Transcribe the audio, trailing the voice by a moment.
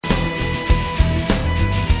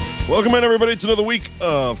Welcome in, everybody, to another week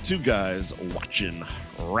of Two Guys Watching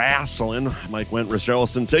Wrestling. Mike Wendt, Rich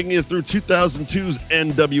Ellison, taking you through 2002's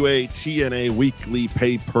NWA TNA weekly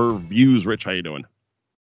pay-per-views. Rich, how you doing?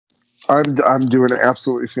 I'm doing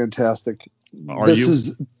absolutely fantastic.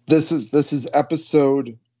 This is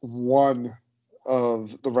episode 1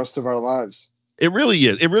 of the rest of our lives. It really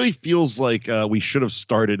is. It really feels like we should have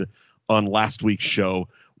started on last week's show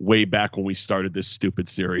way back when we started this stupid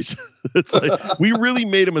series. It's like we really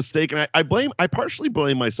made a mistake, and I partially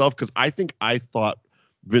blame myself because I think I thought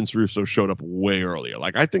Vince Russo showed up way earlier.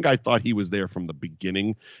 Like I think I thought he was there from the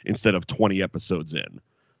beginning instead of 20 episodes in.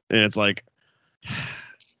 And it's like,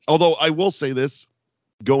 although I will say this,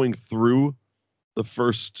 going through the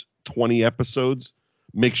first 20 episodes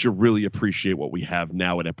makes you really appreciate what we have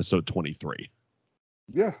now at episode 23.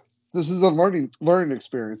 Yeah, this is a learning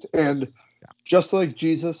experience, and just like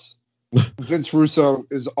Jesus, Vince Russo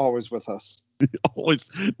is always with us. Always.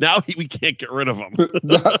 Now we can't get rid of him.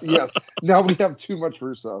 Yes. Now we have too much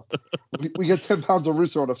Russo. We get 10 pounds of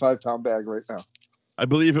Russo in a 5-pound bag right now. I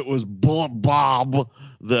believe it was Bullet Bob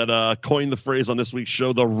that coined the phrase on this week's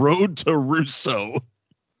show, the road to Russo.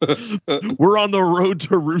 We're on the road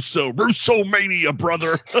to Russo. Russo mania,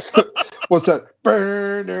 brother. What's that?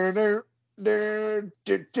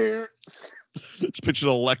 Just picture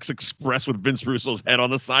the Lex Express with Vince Russo's head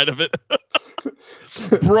on the side of it.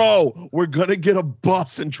 Bro, we're going to get a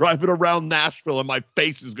bus and drive it around Nashville, and my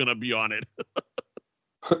face is going to be on it.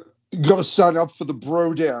 You got to sign up for the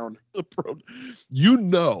bro down. You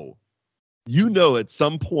know, at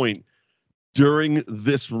some point during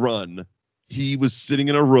this run, he was sitting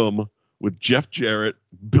in a room with Jeff Jarrett,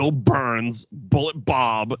 Bill Burns, Bullet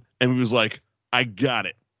Bob, and he was like, I got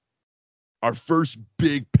it. Our first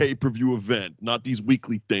big pay-per-view event, not these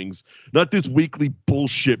weekly things, not this weekly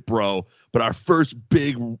bullshit, bro, but our first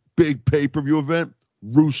big pay-per-view event,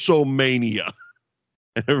 Russo-mania.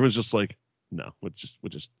 And everyone's just like, no, we're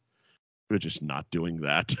just not doing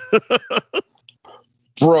that.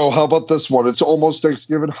 Bro, how about this one? It's almost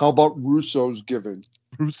Thanksgiving. How about Russo's giving?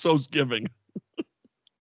 Russo's giving.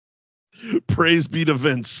 Praise be to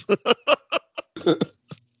Vince.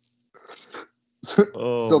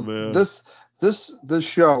 Man. This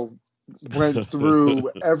show went through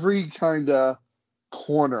every kind of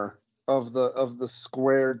corner of the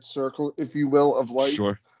squared circle, if you will, of life.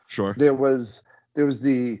 Sure. There was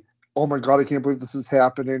the, oh my God, I can't believe this is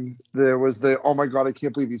happening. There was the, oh my God, I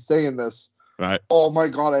can't believe he's saying this. Right. Oh my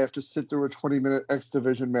God, I have to sit through a 20-minute X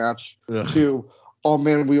Division match. Ugh. To, oh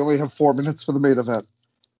man, we only have 4 minutes for the main event.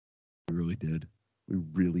 We really did.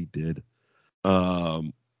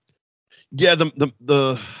 Yeah,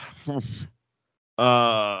 the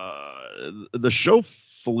show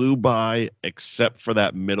flew by except for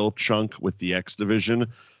that middle chunk with the X Division.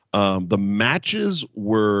 The matches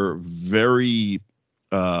were very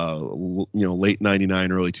late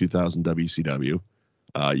 99, early 2000 WCW.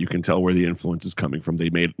 You can tell where the influence is coming from.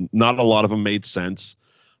 Not a lot of them made sense.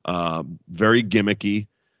 Very gimmicky.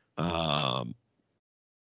 They're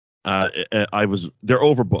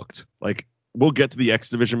overbooked. Like, we'll get to the X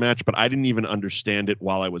Division match, but I didn't even understand it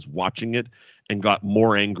while I was watching it and got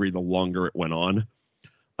more angry the longer it went on.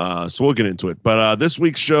 So we'll get into it. But this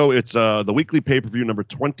week's show, it's the weekly pay-per-view number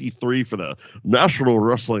 23 for the National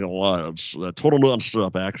Wrestling Alliance. Total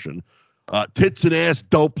non-stop action. Tits and ass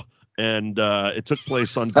dope. And it took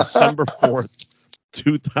place on December 4th,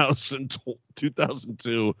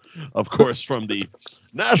 2002, of course, from the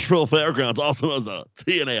Nashville Fairgrounds, also known as a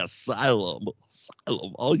TNA Asylum.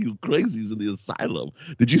 All you crazies in the asylum.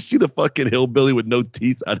 Did you see the fucking hillbilly with no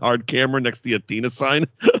teeth at hard camera next to the Athena sign?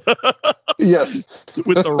 Yes.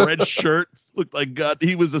 With the red shirt. Looked like God.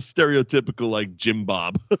 He was a stereotypical, like, Jim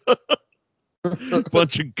Bob.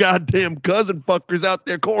 Bunch of goddamn cousin fuckers out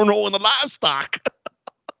there cornholing the livestock.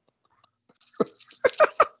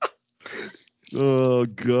 Oh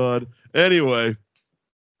God. Anyway,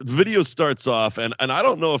 the video starts off, and I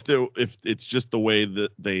don't know if it's just the way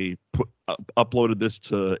that they uploaded this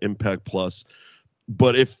to Impact Plus,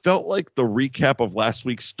 but it felt like the recap of last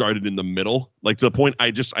week started in the middle, like to the point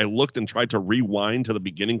I looked and tried to rewind to the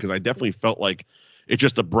beginning because I definitely felt like it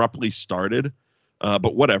just abruptly started.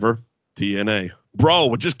 But whatever. TNA, bro,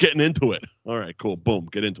 we're just getting into it. All right, cool. Boom,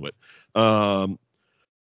 get into it.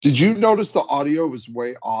 Did you notice the audio was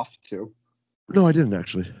way off too? No, I didn't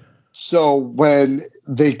actually. So when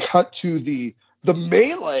they cut to the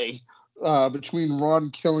melee between Ron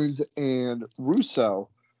Killings and Russo,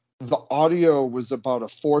 the audio was about a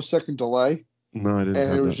 4-second delay. No, I didn't.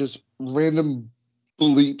 And it was just random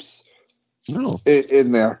bleeps. No.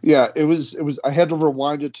 In there. Yeah, it was. I had to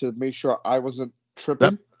rewind it to make sure I wasn't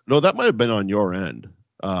tripping. That might have been on your end.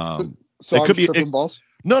 So it I could was be tripping balls.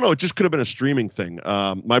 no, it just could have been a streaming thing.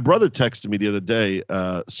 My brother texted me the other day,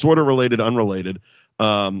 sort of related, unrelated,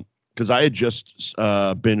 because I had just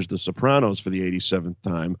binged The Sopranos for the 87th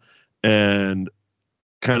time, and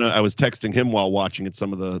kind of I was texting him while watching it,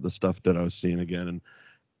 some of the stuff that I was seeing again,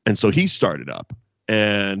 and so he started up,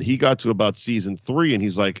 and he got to about season 3, and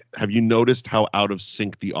he's like, "Have you noticed how out of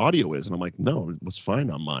sync the audio is?" And I'm like, "No, it was fine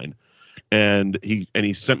on mine." And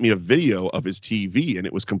he sent me a video of his TV, and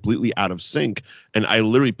it was completely out of sync, and I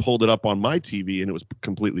literally pulled it up on my TV and it was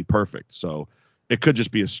completely perfect. So it could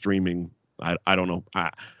just be a streaming, I don't know,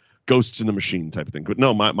 ghosts in the machine type of thing, but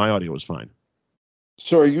no, my audio was fine.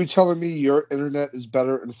 So are you telling me your internet is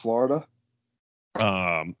better in Florida?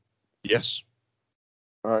 Yes.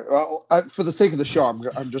 All right. Well, for the sake of the show,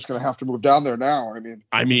 I'm just going to have to move down there now.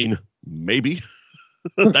 I mean, maybe.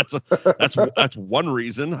 that's one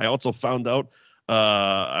reason. I also found out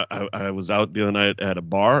I was out the other night at a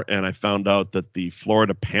bar, and I found out that the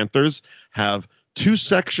Florida Panthers have 2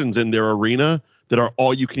 sections in their arena that are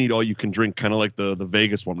all you can eat, all you can drink, kind of like the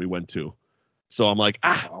Vegas one we went to. So I'm like,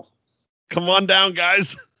 wow. Come on down,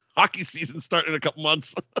 guys. Hockey season's starting in a couple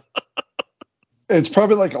months. It's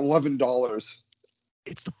probably like $11.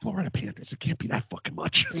 It's the Florida Panthers. It can't be that fucking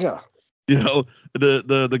much. Yeah. You know,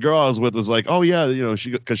 the girl I was with was like, oh yeah,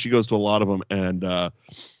 because she goes to a lot of them, and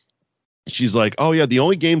she's like, oh yeah, the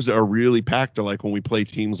only games that are really packed are like when we play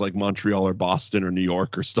teams like Montreal or Boston or New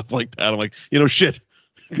York or stuff like that. I'm like, shit,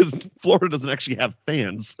 because Florida doesn't actually have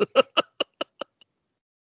fans.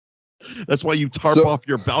 That's why you tarp off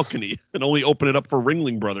your balcony and only open it up for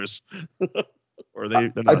Ringling Brothers. Or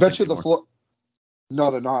they're not. I bet you No,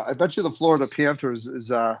 they're not. I bet you the Florida Panthers is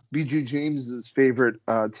BG James's favorite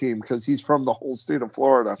team because he's from the whole state of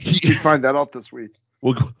Florida. We find that out this week.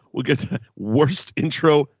 We'll get to worst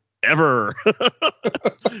intro ever.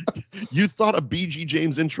 You thought a BG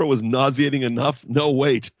James intro was nauseating enough? No,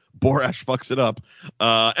 wait. Borash fucks it up.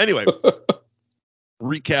 Anyway,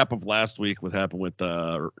 recap of last week. What happened with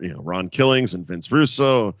Ron Killings and Vince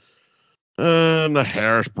Russo and the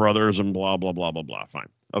Harris brothers and blah blah blah blah blah. Fine.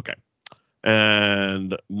 Okay.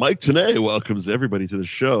 And Mike Tenay welcomes everybody to the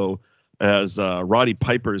show as Roddy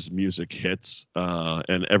Piper's music hits,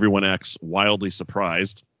 and everyone acts wildly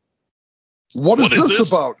surprised. What is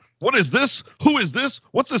this about? What is this? Who is this?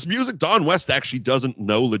 What's this music? Don West actually doesn't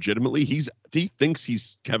know legitimately. He thinks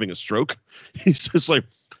he's having a stroke. He's just like,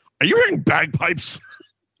 are you hearing bagpipes?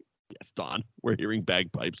 Yes, Don, we're hearing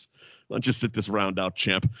bagpipes. Let's just sit this round out,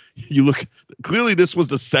 champ. You look, clearly this was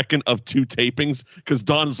the second of 2 tapings because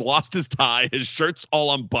Don's lost his tie. His shirt's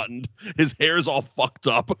all unbuttoned. His hair's all fucked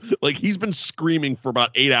up. Like he's been screaming for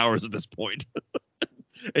about 8 hours at this point.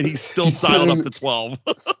 And he's still dialed up to 12.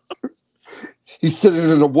 He's sitting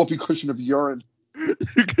in a whoopee cushion of urine.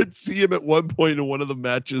 You could see him at one point in one of the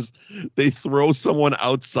matches. They throw someone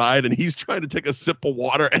outside and he's trying to take a sip of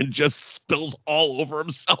water and just spills all over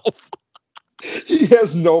himself. He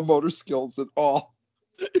has no motor skills at all.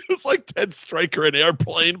 It was like Ted Stryker in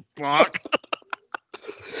Airplane. Fuck.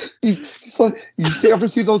 He's like, ever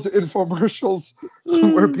see those infomercials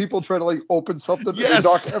where people try to like open something and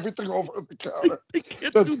knock everything over the counter? They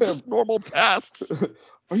can't do just normal tasks.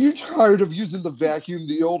 Are you tired of using the vacuum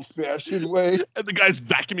the old-fashioned way? And the guy's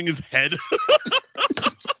vacuuming his head.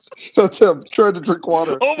 That's him trying to drink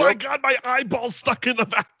water. Oh my God, my eyeball's stuck in the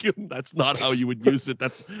vacuum. That's not how you would use it.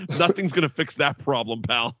 Nothing's gonna fix that problem,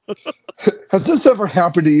 pal. Has this ever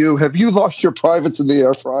happened to you? Have you lost your privates in the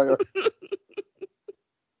air fryer?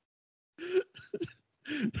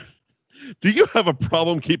 Do you have a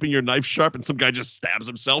problem keeping your knife sharp and some guy just stabs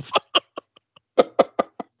himself?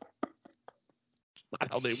 Not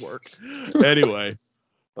how they work. Anyway,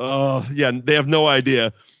 they have no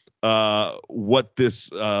idea what this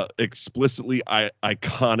explicitly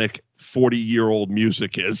iconic 40-year-old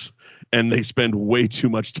music is, and they spend way too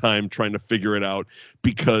much time trying to figure it out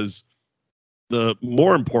because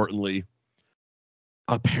more importantly,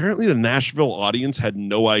 apparently the Nashville audience had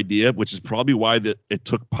no idea, which is probably why it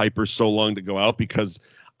took Piper so long to go out, because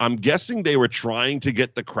I'm guessing they were trying to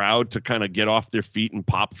get the crowd to kind of get off their feet and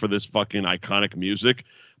pop for this fucking iconic music.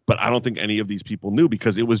 But I don't think any of these people knew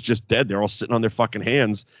because it was just dead. They're all sitting on their fucking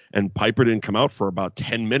hands, and Piper didn't come out for about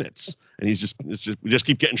 10 minutes. And we just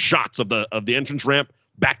keep getting shots of the entrance ramp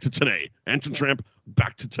back to Tenay, entrance ramp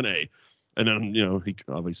back to Tenay. And then, he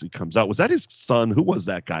obviously comes out. Was that his son? Who was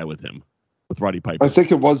that guy with him? With Roddy Piper? I think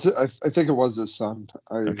it was his son.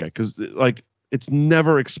 Okay, because it's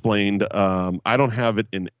never explained. I don't have it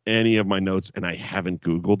in any of my notes, and I haven't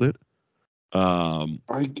Googled it.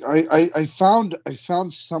 I found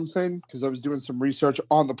something because I was doing some research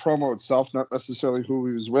on the promo itself, not necessarily who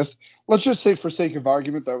he was with. Let's just say, for sake of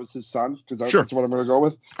argument, that was his son, because Sure. that's what I'm going to go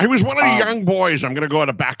with. I was one of the young boys. I'm going to go out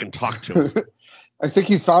the back and talk to him. I think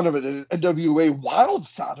he found him at an NWA Wild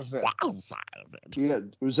Side event. Wild Side event. Yeah,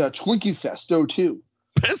 it was at Twinkie Fest 02.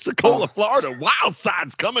 Pensacola, Florida. Wild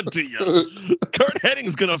Side's coming to you. Kurt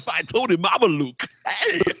Henning's going to fight Tony Mamaluke.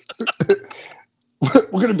 Hey.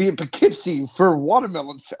 We're going to be in Poughkeepsie for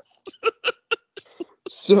Watermelon Fest.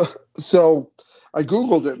 So I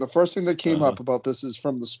Googled it, and the first thing that came up about this is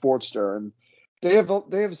from the Sportster, and they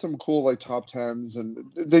have some cool like top tens, and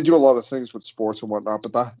they do a lot of things with sports and whatnot.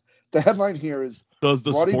 But the headline here is, does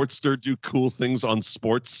the Sportster do cool things on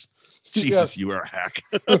sports? Jesus, yes. You are a hack.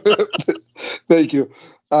 Thank you.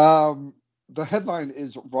 The headline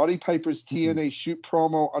is Roddy Piper's TNA shoot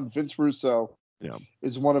promo on Vince Russo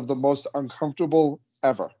is one of the most uncomfortable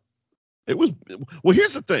ever. It was. Well,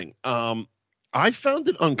 here's the thing. I found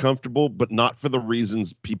it uncomfortable, but not for the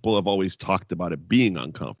reasons people have always talked about it being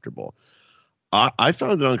uncomfortable. I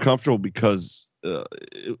found it uncomfortable because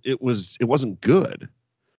it wasn't good.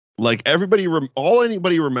 Like all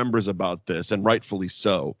anybody remembers about this, and rightfully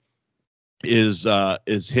so, is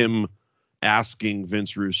him asking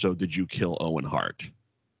Vince Russo, "Did you kill Owen Hart?"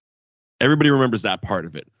 Everybody remembers that part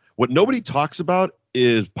of it. What nobody talks about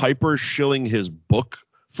is Piper shilling his book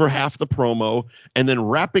for half the promo and then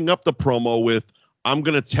wrapping up the promo with, "I'm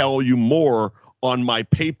going to tell you more on my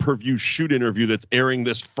pay-per-view shoot interview that's airing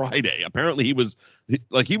this Friday." Apparently he was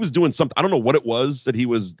doing something. I don't know what it was that he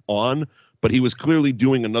was on, but he was clearly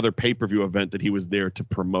doing another pay-per-view event that he was there to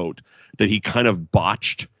promote that he kind of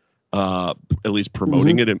botched, at least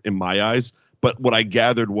promoting it in my eyes. But what I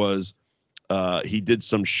gathered was he did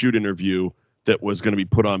some shoot interview that was going to be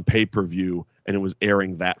put on pay-per-view, and it was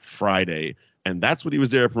airing that Friday. And that's what he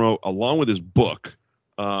was there to promote, along with his book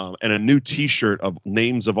and a new T-shirt of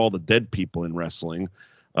names of all the dead people in wrestling.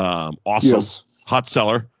 Awesome. Yes. Hot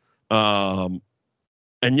seller. But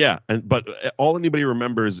all anybody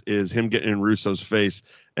remembers is him getting in Russo's face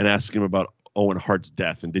and asking him about Owen Hart's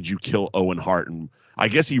death. And did you kill Owen Hart? And I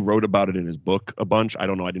guess he wrote about it in his book a bunch. I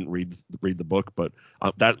don't know. I didn't read the book, but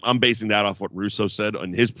I'm basing that off what Russo said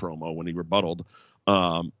in his promo when he rebutted.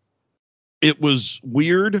 It was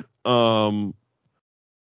weird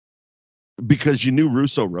because you knew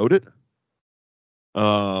Russo wrote it.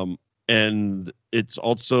 And it's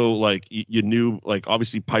also like you knew, like,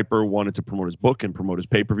 obviously Piper wanted to promote his book and promote his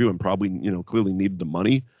pay-per-view and probably, clearly needed the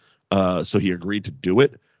money. So he agreed to do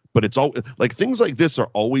it. But it's all like things like this are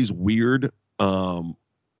always weird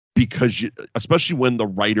because especially when the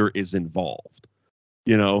writer is involved.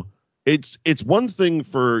 It's one thing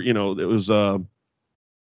for, it was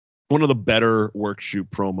one of the better work shoot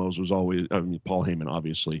promos was always, Paul Heyman,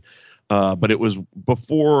 obviously. But it was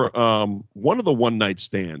before one of the one night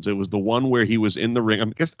stands. It was the one where he was in the ring.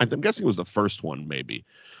 I'm guessing it was the first one, maybe.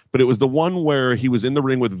 But it was the one where he was in the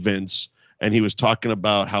ring with Vince, and he was talking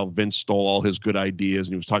about how Vince stole all his good ideas,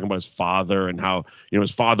 and he was talking about his father and how, his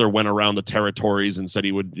father went around the territories and said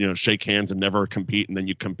he would, shake hands and never compete, and then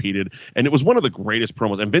you competed. And it was one of the greatest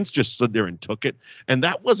promos. And Vince just stood there and took it. And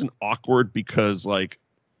that wasn't awkward because, like,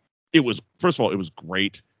 it was, first of all, it was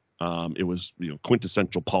great. It was,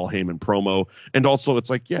 quintessential Paul Heyman promo. And also it's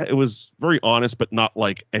like, yeah, it was very honest, but not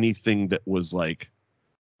like anything that was like,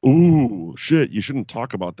 ooh, shit, you shouldn't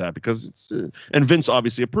talk about that because it's, and Vince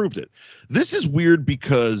obviously approved it. This is weird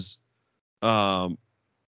because Piper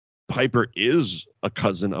is a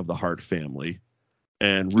cousin of the Hart family,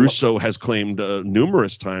 and Russo has claimed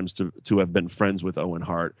numerous times to have been friends with Owen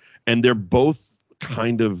Hart, and they're both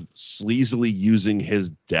kind of sleazily using his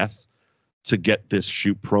death to get this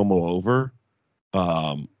shoot promo over.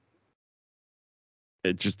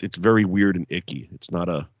 It's very weird and icky.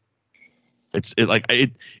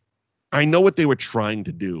 I know what they were trying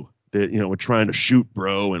to do. We're trying to shoot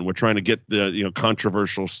bro, and we're trying to get the,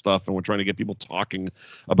 controversial stuff, and we're trying to get people talking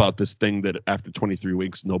about this thing that after 23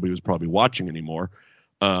 weeks, nobody was probably watching anymore.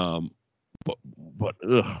 But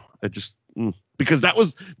it just, because that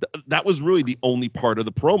was really the only part of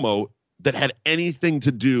the promo that had anything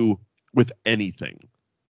to do with anything.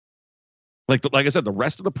 Like I said, the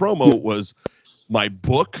rest of the promo was my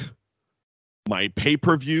book, my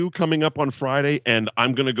pay-per-view coming up on Friday, and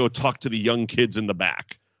I'm going to go talk to the young kids in the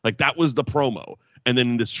back. Like, that was the promo. And then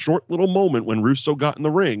in this short little moment when Russo got in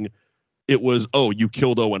the ring, it was, oh, you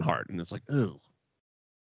killed Owen Hart. And it's like, oh.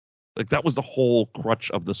 Like, that was the whole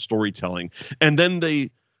crutch of the storytelling. And then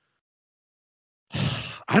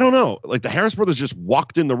I don't know, like the Harris brothers just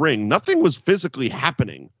walked in the ring. Nothing was physically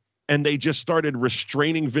happening. And they just started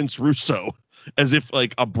restraining Vince Russo as if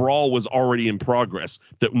like a brawl was already in progress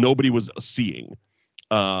that nobody was seeing.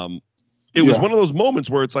 It was one of those moments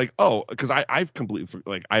where it's like, oh, because I've completely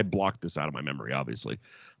like I blocked this out of my memory, obviously.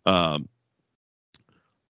 But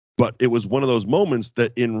it was one of those moments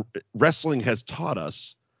that in wrestling has taught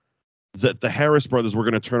us that the Harris brothers were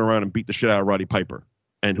going to turn around and beat the shit out of Roddy Piper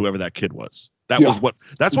and whoever that kid was.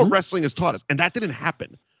 That's what wrestling has taught us. And that didn't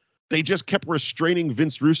happen. They just kept restraining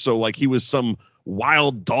Vince Russo like he was some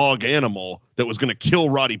wild dog animal that was going to kill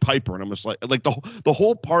Roddy Piper. And I'm just like the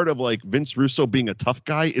whole part of like Vince Russo being a tough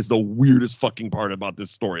guy is the weirdest fucking part about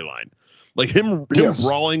this storyline. Like him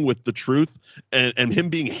brawling with the truth and him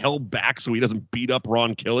being held back so he doesn't beat up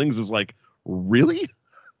Ron Killings is like, really?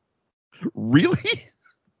 Really?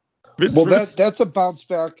 Well, that's a bounce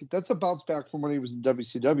back. That's a bounce back from when he was in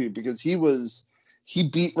WCW because he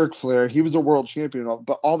beat Ric Flair. He was a world champion,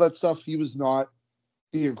 but all that stuff, he was not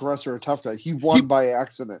the aggressor or tough guy. He won by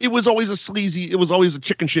accident. It was always a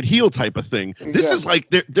chicken shit heel type of thing. Exactly. This is like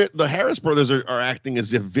the Harris brothers are acting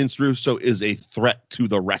as if Vince Russo is a threat to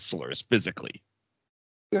the wrestlers physically.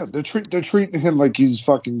 Yeah, they're treating him like he's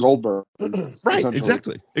fucking Goldberg. Right,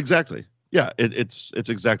 exactly. Yeah, it's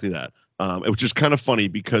exactly that. It was just kind of funny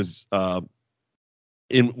because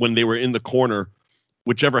when they were in the corner,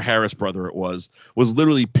 whichever Harris brother it was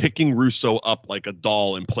literally picking Russo up like a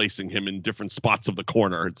doll and placing him in different spots of the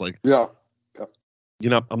corner. It's like, yeah.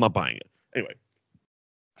 I'm not buying it. Anyway.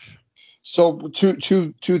 So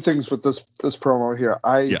two things with this promo here.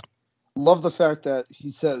 I love the fact that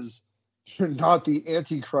he says, "You're not the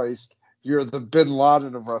Antichrist. You're the Bin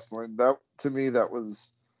Laden of wrestling." That to me, that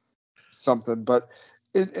was something. But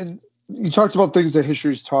and you talked about things that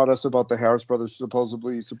history's taught us about the Harris brothers.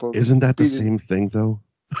 Supposedly. Isn't that the same thing though?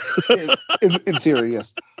 in theory,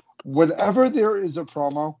 yes. Whenever there is a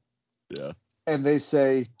promo, and they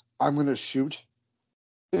say, "I'm going to shoot,"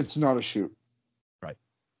 it's not a shoot. Right.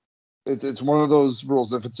 It's one of those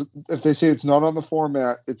rules. If they say it's not on the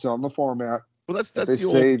format, it's on the format. Well, that's if they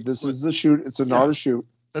say this is the shoot, it's not a shoot.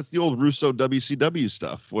 That's the old Russo WCW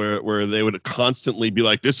stuff where they would constantly be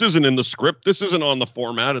like, "This isn't in the script. This isn't on the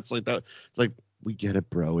format." It's like that. It's like, we get it,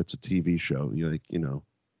 bro. It's a TV show. You're like,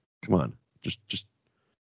 come on, just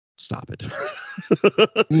stop it.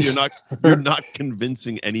 You're not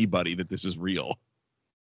convincing anybody that this is real.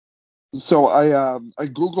 So I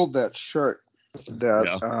googled that shirt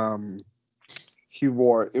that he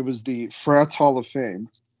wore. It was the Frats Hall of Fame.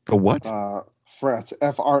 The what? Frats,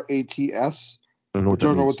 Frats. I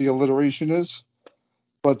don't know what the alliteration is,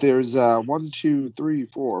 but there's 1, 2, 3,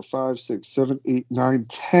 4, 5, 6, 7, 8, 9,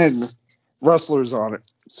 10 wrestlers on it.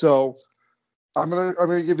 So I'm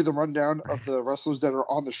gonna give you the rundown of the wrestlers that are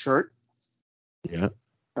on the shirt. Yeah.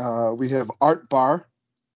 We have Art Barr.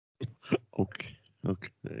 Okay.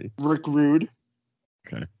 Rick Rude.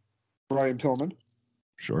 Okay. Brian Pillman.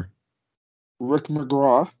 Sure. Rick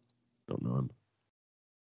McGraw. Don't know him.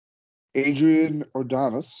 Adrian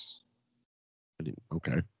Ordonis.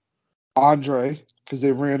 Okay. Andre, because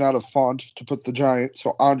they ran out of font to put the giant,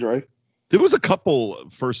 so Andre. There was a couple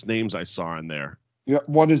first names I saw in there. Yeah,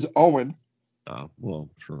 one is Owen. Well,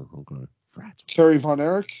 sure, okay. Frats. Terry Von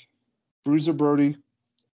Erich, Bruiser Brody,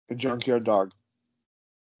 and Junkyard Dog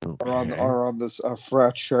are on this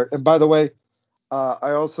frat shirt. And by the way,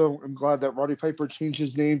 I also am glad that Roddy Piper changed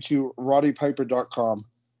his name to RoddyPiper.com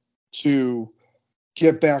to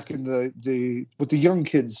get back in the what the young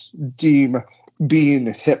kids deem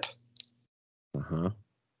being hip. Hang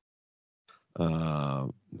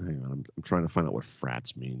on, I'm trying to find out what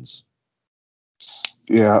frats means.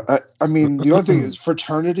 Yeah, I mean, the only thing is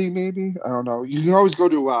fraternity, maybe? I don't know. You can always go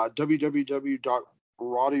to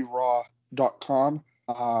www.roddyraw.com.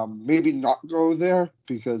 Maybe not go there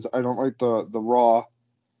because I don't like the raw.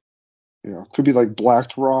 Could be like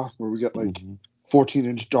blacked raw where we get like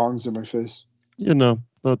 14-inch dongs in my face. Yeah, no,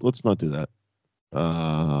 let's not do that.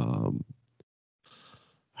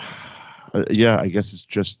 Yeah, I guess it's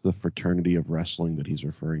just the fraternity of wrestling that he's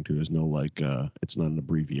referring to. There's no it's not an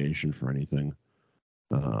abbreviation for anything.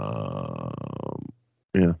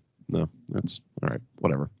 Yeah, no, that's all right.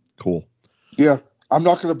 Whatever. Cool. Yeah, I'm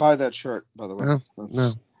not going to buy that shirt, by the way.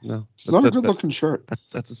 No. It's not a good-looking shirt.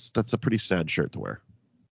 That's a pretty sad shirt to wear.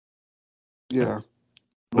 Yeah.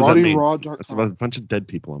 RoddyRaw.com. That's about a bunch of dead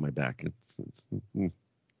people on my back.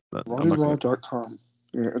 RoddyRaw.com.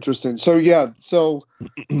 Yeah, interesting. So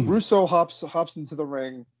Russo hops into the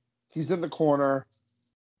ring. He's in the corner.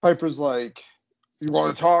 Piper's like, You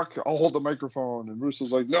want to talk? I'll hold the microphone. And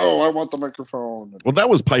Russo's like, no, I want the microphone. Well, that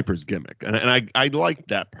was Piper's gimmick, and I liked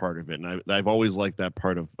that part of it, and I've always liked that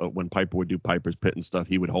part of when Piper would do Piper's Pit and stuff.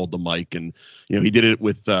 He would hold the mic, and he did it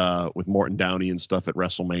with Morton Downey and stuff at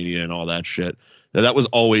WrestleMania and all that shit. That was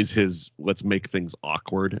always his. Let's make things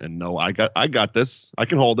awkward, and no, I got this. I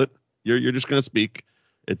can hold it. You're just gonna speak.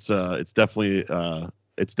 It's definitely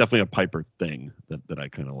a Piper thing that I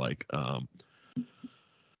kind of like.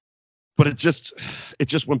 But it just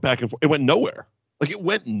went back and forth. It went nowhere. Like it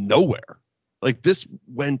went nowhere. Like this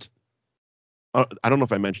went. I don't know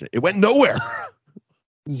if I mentioned it. It went nowhere.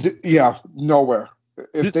 Yeah, nowhere.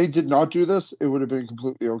 If they did not do this, it would have been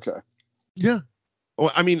completely okay. Yeah.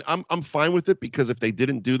 Well, I mean, I'm fine with it because if they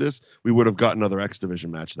didn't do this, we would have got another X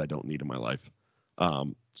Division match that I don't need in my life.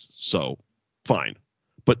 So fine.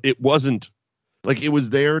 But it wasn't like it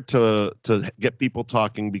was there to get people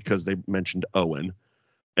talking because they mentioned Owen.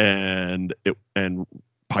 And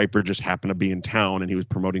Piper just happened to be in town and he was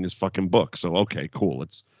promoting his fucking book. So okay, cool.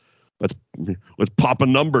 Let's pop a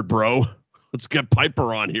number, bro. Let's get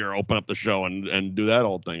Piper on here, open up the show and do that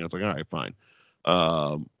whole thing. I was like, all right, fine.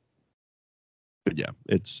 But yeah,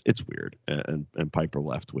 it's weird. And Piper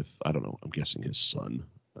left with, I don't know, I'm guessing his son.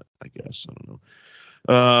 I guess, I don't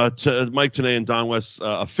know. To Mike Tenay and Don West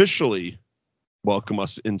officially welcome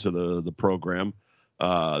us into the program.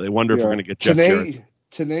 They wonder if we're going to get Jeff Jarrett.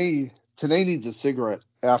 Tenay needs a cigarette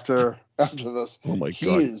after this. Oh my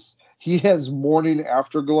God. He has morning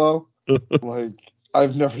afterglow like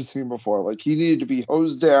I've never seen before. Like he needed to be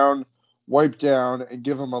hosed down, wiped down, and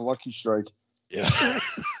give him a lucky strike. Yeah.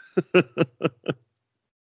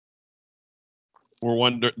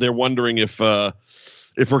 They're wondering if we're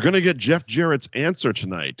gonna get Jeff Jarrett's answer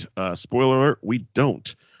tonight. Spoiler alert, we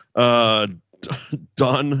don't. Don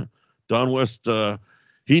West.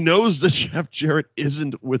 He knows that Jeff Jarrett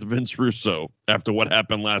isn't with Vince Russo after what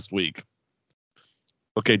happened last week.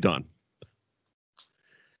 Okay, Don.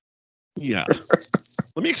 Yeah.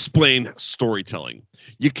 Let me explain storytelling.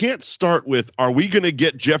 You can't start with, are we going to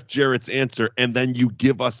get Jeff Jarrett's answer? And then you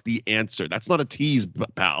give us the answer. That's not a tease,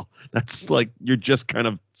 pal. That's like, you're just kind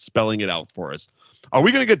of spelling it out for us. Are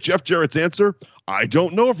we going to get Jeff Jarrett's answer? I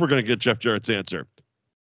don't know if we're going to get Jeff Jarrett's answer.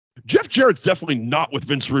 Jeff Jarrett's definitely not with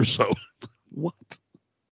Vince Russo. What?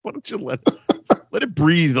 Why don't you let it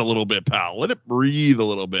breathe a little bit, pal? Let it breathe a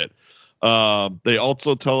little bit. They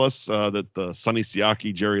also tell us that the Sonny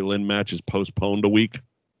Siaki Jerry Lynn match is postponed a week.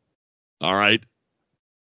 All right.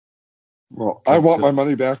 Well, I want my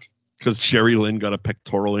money back. Because Jerry Lynn got a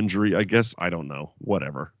pectoral injury, I guess. I don't know.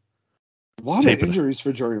 Whatever. A lot of injuries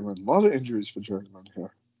for Jerry Lynn.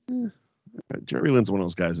 Here. Jerry Lynn's one of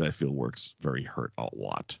those guys that I feel works very hurt a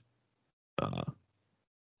lot.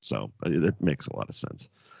 So it makes a lot of sense.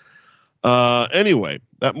 Anyway,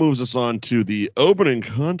 that moves us on to the opening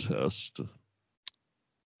contest.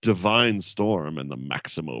 Divine Storm and the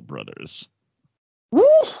Maximo Brothers. Woo!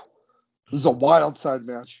 This is a wild side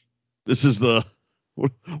match. This is the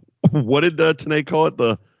what did Tenay call it?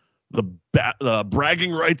 The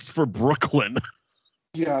bragging rights for Brooklyn.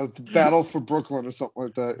 Yeah, the battle for Brooklyn or something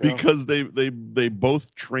like that. Yeah. Because they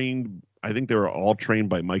both trained. I think they were all trained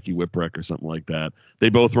by Mikey Whipwreck or something like that. They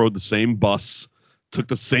both rode the same bus, took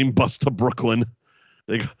the same bus to Brooklyn.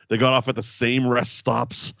 They got off at the same rest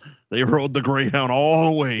stops. They rode the Greyhound all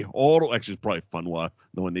the way. Actually, it's probably fun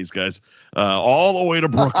knowing these guys. All the way to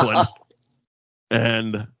Brooklyn.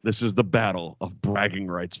 And this is the battle of bragging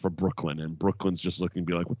rights for Brooklyn. And Brooklyn's just looking to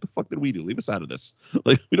be like, what the fuck did we do? Leave us out of this.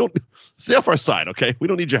 Like, we don't stay off our side, okay? We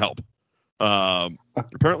don't need your help.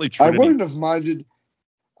 Apparently, Trinity.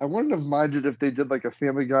 I wouldn't have minded if they did like a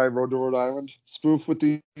Family Guy Road to Rhode Island spoof with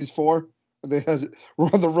these four, and they were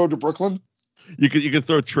on the road to Brooklyn. You could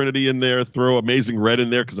throw Trinity in there, throw Amazing Red in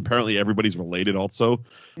there because apparently everybody's related. Also,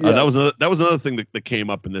 yes. That was another thing that came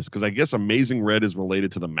up in this because I guess Amazing Red is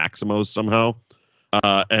related to the Maximos somehow,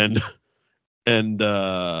 and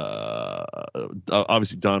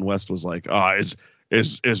obviously Don West was like,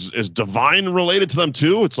 is Divine related to them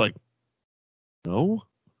too? It's like, no.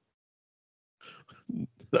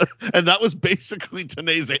 And that was basically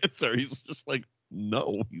Tenay's answer. He's just like,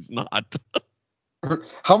 no, he's not.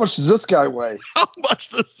 How much does this guy weigh? How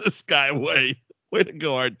much does this guy weigh? Way to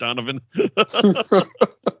go, Art Donovan.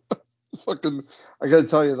 Fucking, I gotta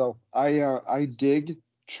tell you though, I dig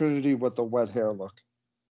Trinity with the wet hair look.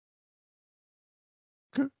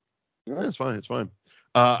 Okay. Yeah, it's fine. It's fine.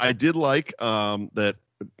 I did like that.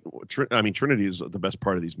 Trinity is the best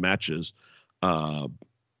part of these matches.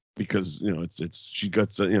 Because she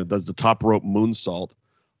does the top rope moonsault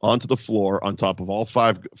onto the floor on top of all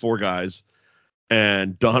four guys,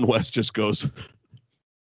 and Don West just goes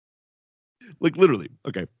Like literally.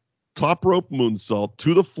 Okay. Top rope moonsault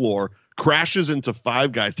to the floor, crashes into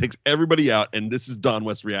 5 guys, takes everybody out, and this is Don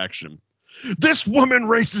West's reaction. This woman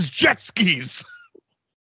races jet skis.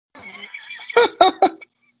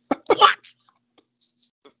 What?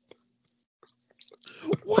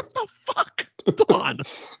 What the fuck, Don?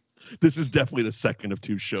 This is definitely the second of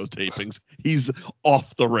 2 show tapings. He's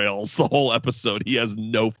off the rails the whole episode. He has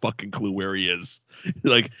no fucking clue where he is.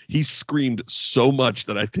 Like, he screamed so much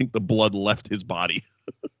that I think the blood left his body.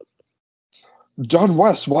 Don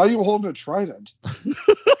West, why are you holding a trident? I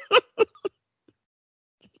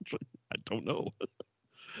don't know.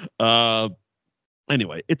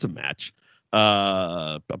 Anyway, it's a match.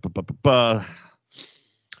 Why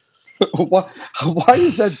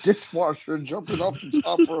is that dishwasher jumping off the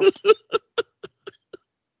top rope?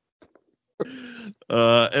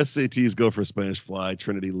 SATs go for Spanish Fly.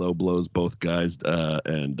 Trinity low blows both guys.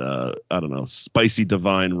 And I don't know. Spicy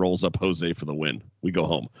Divine rolls up Jose for the win. We go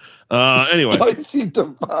home. Anyway. Spicy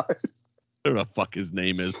Divine. I don't know what the fuck his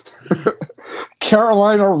name is.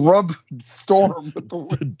 Carolina Rub Storm with the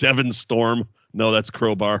win. Devin Storm. No, that's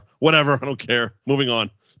Crowbar. Whatever. I don't care. Moving on.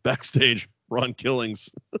 Backstage. Ron Killings.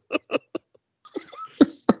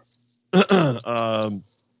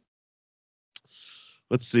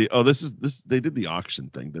 Let's see. Oh, this. They did the auction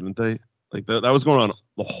thing, didn't they? Like that was going on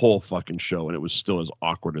the whole fucking show, and it was still as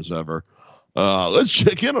awkward as ever. Let's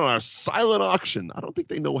check in on our silent auction. I don't think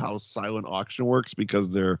they know how silent auction works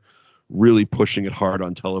because they're really pushing it hard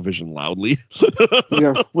on television loudly.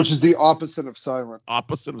 Yeah, which is the opposite of silent.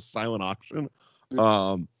 Opposite of silent auction.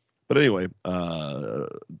 But anyway,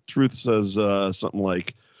 Truth says something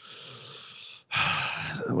like,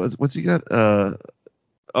 what's he got?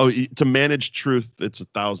 To manage Truth, it's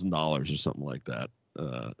 $1,000 or something like that.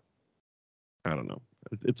 I don't know.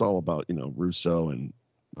 It's all about, Russo and,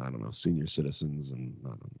 I don't know, senior citizens. And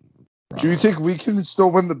do you think we can still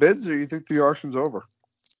win the bids, or do you think the auction's over?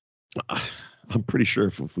 I'm pretty sure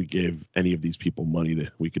if we gave any of these people money,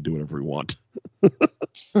 that we could do whatever we want.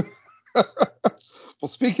 Well,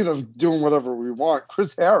 speaking of doing whatever we want,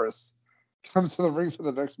 Chris Harris comes to the ring for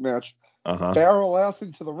the next match. Barrel ass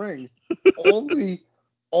into the ring, only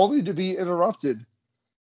to be interrupted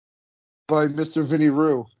by Mr. Vinny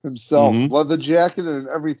Rue himself. Mm-hmm. Leather jacket and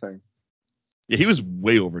everything. Yeah, he was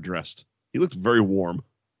way overdressed. He looked very warm.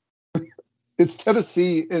 It's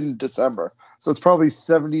Tennessee in December, so it's probably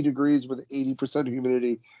 70 degrees with 80%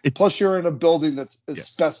 humidity. Plus, you're in a building that's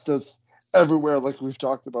asbestos everywhere, like we've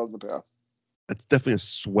talked about in the past. That's definitely a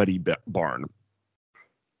sweaty barn.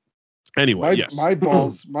 Anyway, yes. My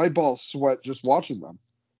balls sweat just watching them.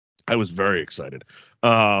 I was very excited.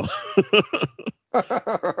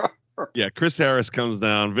 Yeah, Chris Harris comes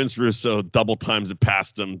down. Vince Russo double times it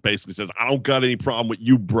past him. Basically says, "I don't got any problem with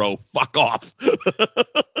you, bro. Fuck off."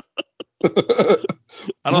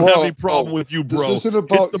 I don't have any problem with you, bro. This isn't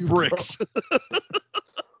about Hit the bricks.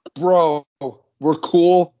 Bro, we're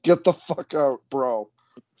cool. Get the fuck out, bro.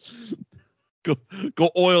 Go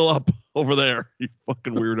oil up over there, you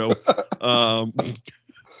fucking weirdo.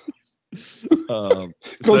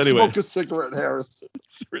 Go smoke a cigarette, Harris.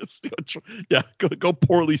 Seriously, yeah, go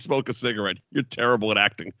poorly smoke a cigarette. You're terrible at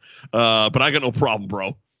acting. But I got no problem,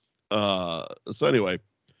 bro. So anyway,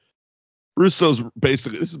 this is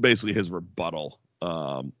basically his rebuttal.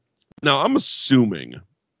 Now I'm assuming.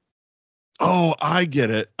 Oh, I get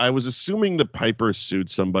it. I was assuming that Piper sued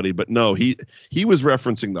somebody, but no, he was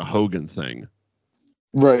referencing the Hogan thing.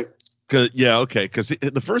 Right. Because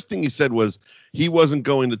the first thing he said was he wasn't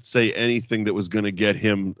going to say anything that was going to get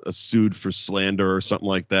him sued for slander or something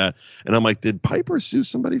like that. And I'm like, did Piper sue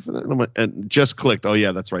somebody for that? And I'm like, and just clicked. Oh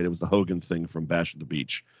yeah, that's right. It was the Hogan thing from Bash at the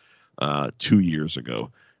Beach 2 years ago.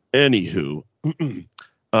 Anywho,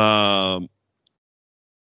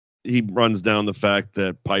 he runs down the fact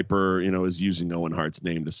that Piper, is using Owen Hart's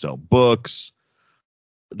name to sell books.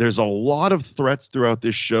 There's a lot of threats throughout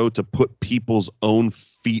this show to put people's own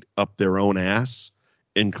feet up their own ass,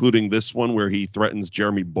 including this one where he threatens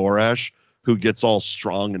Jeremy Borash, who gets all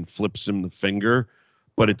strong and flips him the finger.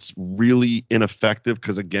 But it's really ineffective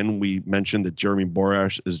because, again, we mentioned that Jeremy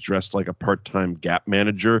Borash is dressed like a part-time Gap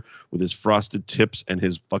manager with his frosted tips and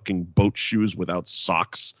his fucking boat shoes without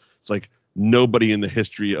socks. It's like, nobody in the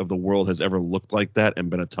history of the world has ever looked like that and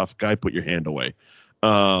been a tough guy. Put your hand away.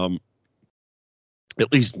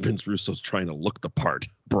 At least Vince Russo's trying to look the part,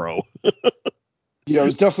 bro. Yeah, it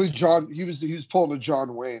was definitely John. He was pulling a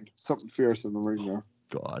John Wayne, something fierce in the ring there.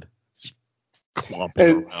 God, just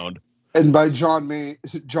clomping around. And by John Wayne,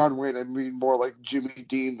 I mean more like Jimmy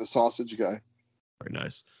Dean, the sausage guy. Very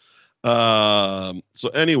nice. So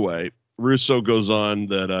anyway, Russo goes on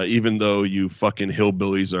that even though you fucking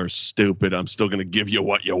hillbillies are stupid, I'm still going to give you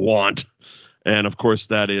what you want. And of course,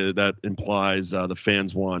 that implies the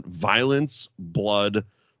fans want violence, blood,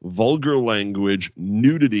 vulgar language,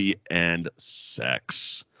 nudity, and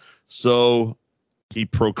sex. So he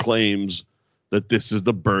proclaims that this is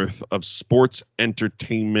the birth of sports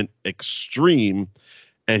entertainment extreme.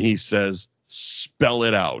 And he says, spell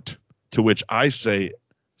it out. To which I say,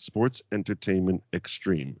 sports entertainment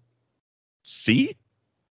extreme. See?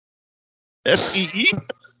 SEE?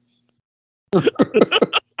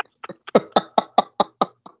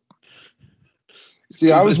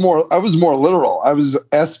 See, I was more literal. I was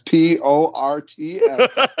SPORTS.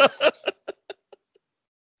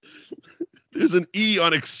 There's an E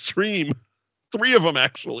on extreme. 3 of them,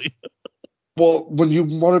 actually. Well, when you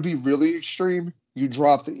want to be really extreme, you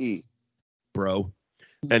drop the E. Bro.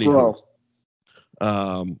 Anyway.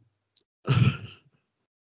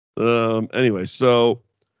 Anyway, so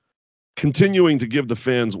continuing to give the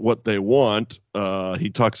fans what they want, he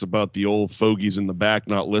talks about the old fogies in the back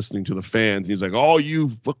not listening to the fans. He's like, "Oh, you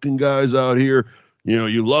fucking guys out here,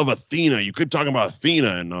 you love Athena. You could talk about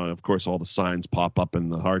Athena." And of course, all the signs pop up in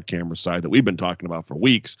the hard camera side that we've been talking about for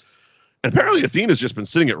weeks. And apparently Athena's just been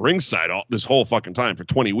sitting at ringside this whole fucking time for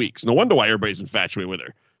 20 weeks. No wonder why everybody's infatuated with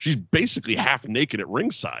her. She's basically half naked at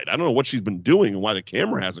ringside. I don't know what she's been doing and why the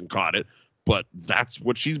camera hasn't caught it, but that's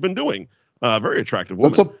what she's been doing. Very attractive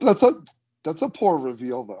woman. That's a poor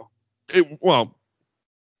reveal, though. Well,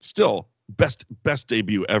 still best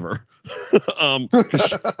debut ever.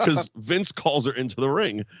 Because Vince calls her into the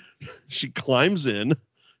ring. She climbs in,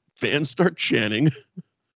 fans start chanting,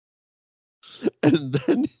 and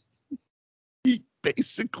then he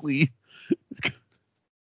basically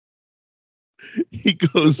he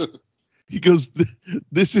goes,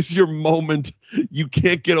 "This is your moment. You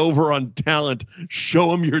can't get over on talent.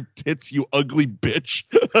 Show him your tits, you ugly bitch."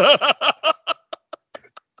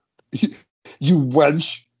 You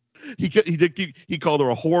wench. He called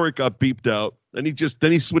her a whore. It got beeped out. And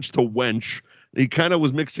then he switched to wench. He kind of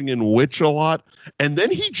was mixing in witch a lot. And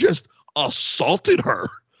then he just assaulted her.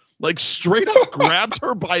 Like straight up grabbed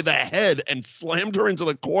her by the head and slammed her into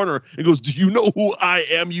the corner and goes, "Do you know who I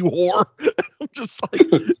am, you whore?"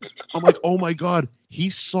 I'm like, oh my God.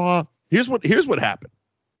 Here's what happened.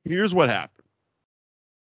 Here's what happened.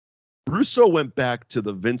 Russo went back to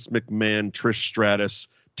the Vince McMahon, Trish Stratus,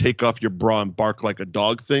 take off your bra and bark like a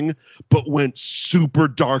dog thing, but went super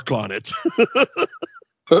dark on it.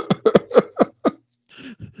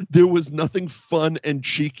 There was nothing fun and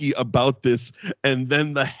cheeky about this. And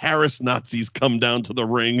then the Harris Nazis come down to the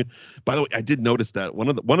ring. By the way, I did notice that one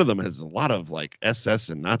of them has a lot of like SS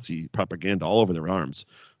and Nazi propaganda all over their arms.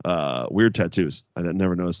 Weird tattoos. I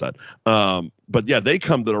never noticed that. But yeah, they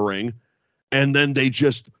come to the ring and then they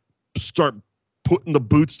just start putting the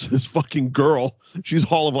boots to this fucking girl. She's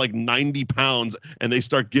all of like 90 pounds, and they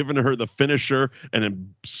start giving her the finisher and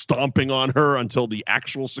then stomping on her until the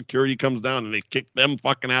actual security comes down and they kick them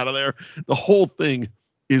fucking out of there. The whole thing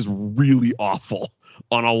is really awful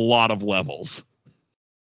on a lot of levels.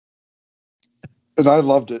 And I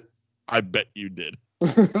loved it. I bet you did.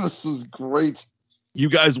 This is great. You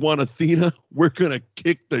guys want Athena? We're going to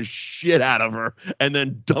kick the shit out of her and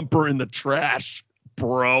then dump her in the trash,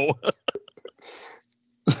 bro.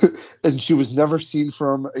 And she was never seen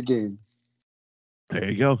from again. There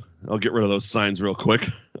you go. I'll get rid of those signs real quick.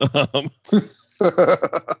 The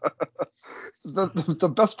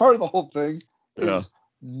best part of the whole thing is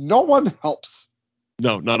no one helps.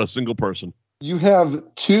 No, not a single person. You have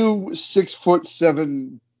 2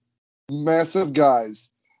 6'7" massive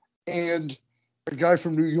guys and a guy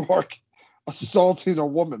from New York assaulting a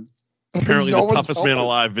woman. Apparently the toughest man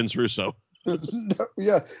alive, Vince Russo.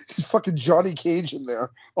 Yeah, he's fucking Johnny Cage in there.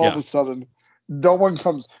 All of a sudden, no one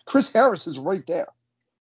comes. Chris Harris is right there.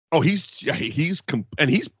 Oh, he's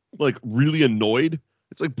like really annoyed.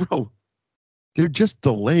 It's like, bro, they're just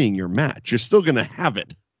delaying your match. You're still gonna have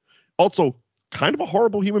it. Also, kind of a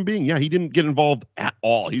horrible human being. Yeah, he didn't get involved at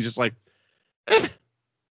all. He's just like,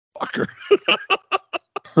 fucker.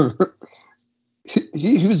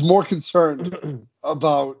 He was more concerned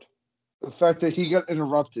about the fact that he got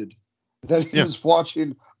interrupted than he was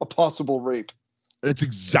watching a possible rape. It's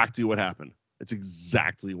exactly what happened.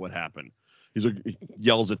 He's like, he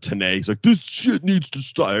yells at Tenay. He's like, "This shit needs to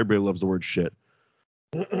stop." Everybody loves the word shit.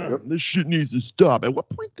 This shit needs to stop. At what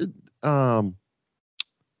point did Ron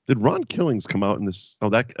Killings come out in this? Oh,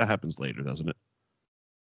 that happens later, doesn't it?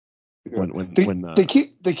 Yeah.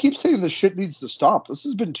 They keep saying this shit needs to stop. This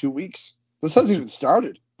has been 2 weeks. This hasn't even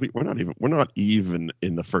started. We're not even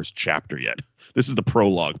in the first chapter yet. This is the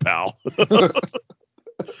prologue, pal.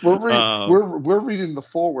 We're reading the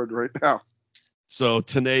forward right now. So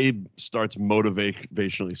Tenay starts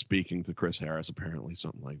motivationally speaking to Chris Harris, apparently,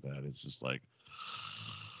 something like that. It's just like,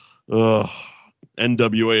 ugh.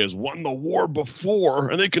 NWA has won the war before,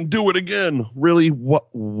 and they can do it again. Really?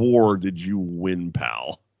 What war did you win,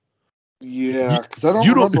 pal? Yeah, because I don't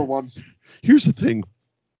remember one. Here's the thing.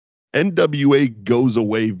 NWA goes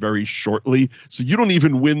away very shortly, so you don't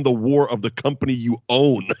even win the war of the company you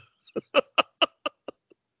own.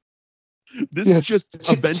 This just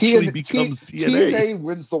eventually becomes TNA. TNA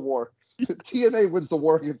wins the war. TNA wins the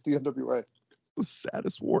war against the NWA. The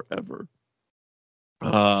saddest war ever.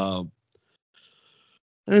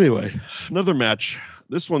 Anyway, another match.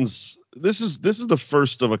 This is the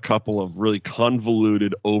first of a couple of really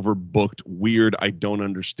convoluted, overbooked, weird, I don't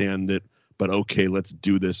understand it, but okay, let's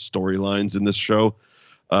do this storylines in this show.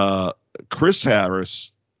 Chris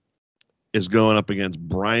Harris is going up against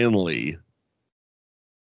Brian Lee.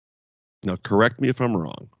 Now, correct me if I'm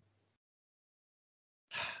wrong.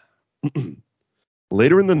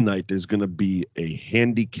 Later in the night, there's going to be a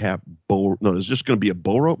handicap bull. No, there's just going to be a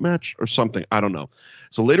bull rope match or something. I don't know.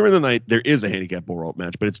 So later in the night, there is a handicap bull rope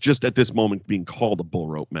match, but it's just at this moment being called a bull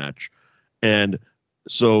rope match. And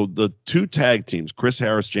so the two tag teams, Chris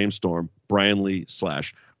Harris, James Storm, Brian Lee /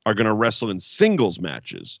 are going to wrestle in singles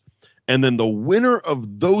matches. And then the winner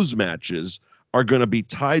of those matches are going to be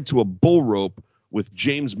tied to a bull rope with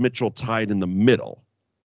James Mitchell tied in the middle.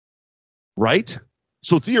 Right?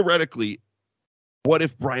 So theoretically, what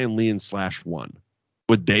if Brian Lee and Slash won?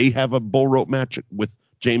 Would they have a bull rope match with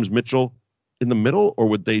James Mitchell in the middle, or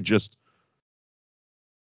would they just?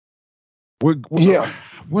 What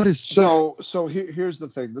is so? Here's the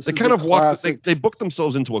thing. This they is kind of classic. They booked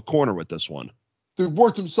themselves into a corner with this one. They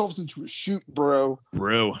worked themselves into a shoot, bro.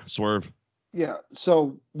 Swerve. Yeah.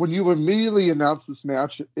 So when you immediately announce this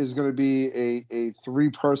match is going to be a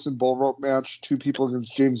 3-person bull rope match, 2 people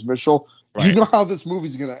against James Mitchell, right. You know how this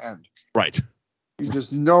movie's going to end. Right. You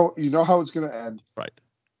just know, how it's going to end. Right.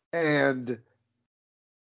 And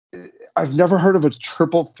I've never heard of a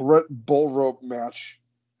triple threat bull rope match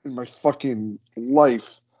in my fucking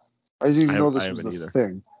life. I didn't even know this was a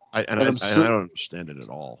thing. I don't understand it at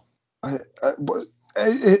all.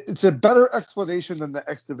 It's a better explanation than the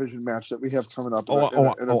X Division match that we have coming up.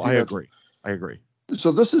 I agree.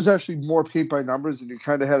 So this is actually more paint by numbers, and you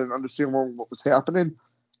kind of had an understanding of what was happening.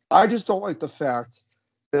 I just don't like the fact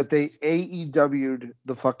that they AEW'd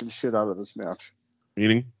the fucking shit out of this match.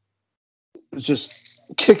 Meaning? It's just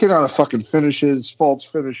kicking out of fucking finishes, false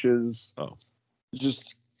finishes. Oh.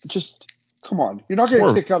 Just come on. You're not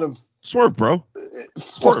going to kick out of Swerve, bro.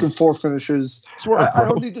 Fucking 4 finishes. Swerve, I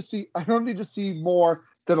don't need to see more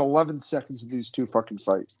than 11 seconds of these two fucking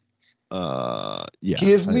fight. Yeah.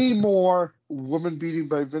 Give me more woman beating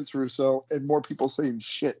by Vince Russo and more people saying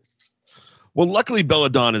shit. Well, luckily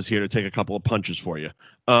Belladonna is here to take a couple of punches for you.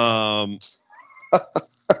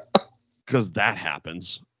 Because that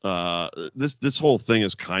happens. This whole thing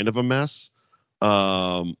is kind of a mess.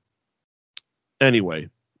 Anyway,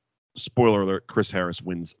 spoiler alert, Chris Harris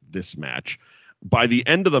wins this match. By the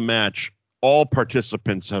end of the match, all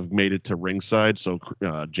participants have made it to ringside. So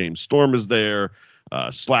James Storm is there,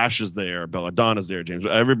 Slash is there, Belladonna's there, James.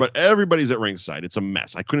 Everybody's at ringside. It's a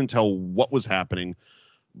mess. I couldn't tell what was happening.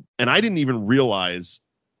 And I didn't even realize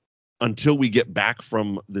until we get back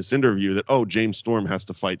from this interview that, James Storm has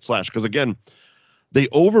to fight Slash. Because, again, they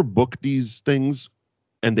overbook these things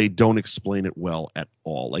and they don't explain it well at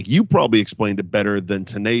all. Like, you probably explained it better than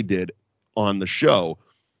Tenay did on the show.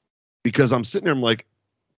 Because I'm sitting there, I'm like,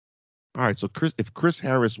 all right, so if Chris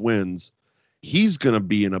Harris wins, he's going to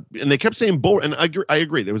be in a... And they kept saying bull... And I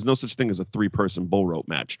agree. There was no such thing as a 3-person bull rope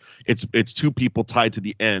match. It's 2 people tied to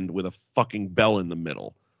the end with a fucking bell in the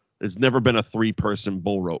middle. There's never been a 3-person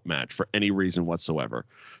bull rope match for any reason whatsoever.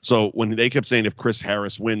 So when they kept saying if Chris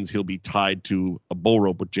Harris wins, he'll be tied to a bull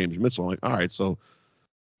rope with James Mitchell, I'm like, all right, so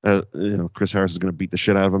Chris Harris is going to beat the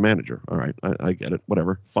shit out of a manager. All right, I get it.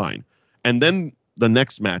 Whatever, fine. And then the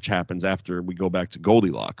next match happens after we go back to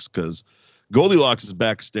Goldilocks, because Goldilocks is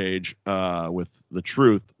backstage with the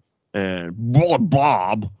Truth and Bullet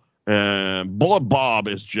Bob, and Bullet Bob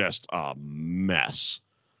is just a mess.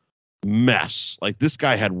 Like, this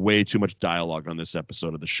guy had way too much dialogue on this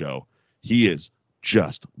episode of the show. He is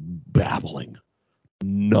just babbling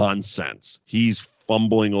nonsense. He's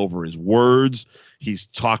fumbling over his words. He's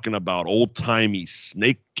talking about old-timey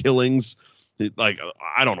snake killings. Like,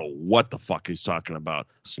 I don't know what the fuck he's talking about.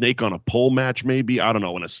 Snake on a pole match, maybe? I don't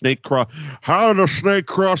know. When a snake how did a snake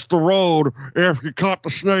cross the road if you cut the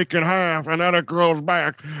snake in half and then it grows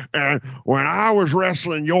back? And when I was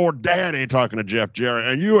wrestling your daddy, talking to Jeff Jarrett,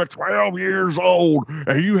 and you were 12 years old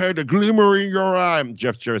and you had the glimmer in your eye. And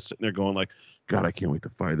Jeff Jarrett sitting there going like, God, I can't wait to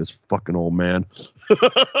fight this fucking old man.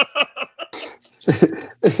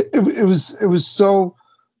 It was so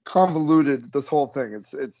convoluted, this whole thing.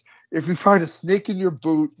 It's if you find a snake in your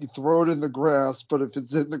boot, you throw it in the grass, but if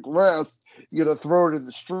it's in the grass, you gotta throw it in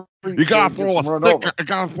the street. You gotta throw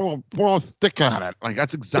a stick at it. Like,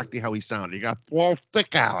 that's exactly how he sounded. You gotta throw a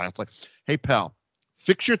stick at it. It's like, hey pal,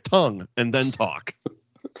 fix your tongue and then talk.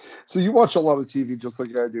 So you watch a lot of TV just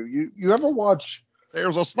like I do. You ever watch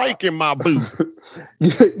There's a snake in my boot.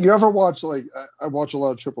 you ever watch, like, I watch a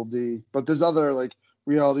lot of Triple D, but there's other like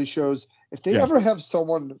reality shows. If they ever have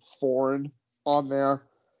someone foreign on there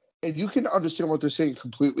and you can understand what they're saying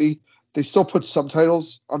completely, they still put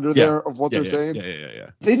subtitles under there of what they're saying.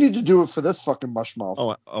 Yeah. They need to do it for this fucking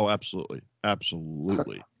mushmouth. Oh, absolutely.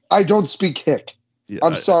 Absolutely. I don't speak hick. Yeah,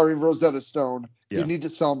 I'm sorry, Rosetta Stone. Yeah. You need to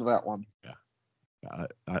sell them that one. Yeah.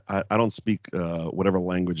 I don't speak whatever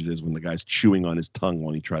language it is when the guy's chewing on his tongue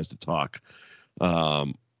when he tries to talk.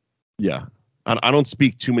 Yeah. I don't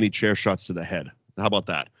speak too many chair shots to the head. How about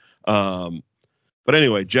that? But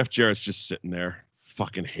anyway, Jeff Jarrett's just sitting there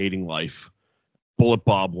fucking hating life. Bullet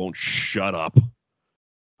Bob won't shut up.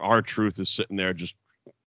 R-Truth is sitting there just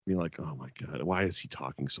being like, oh my God, why is he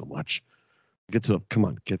talking so much? Get to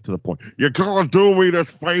the point. You gotta do me this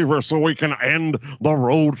favor so we can end the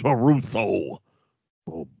road to Rutho.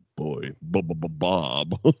 Oh boy,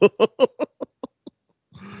 Bob.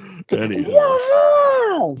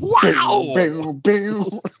 Anyhow. Wow.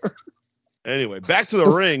 Anyway, back to the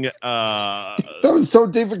ring. That was so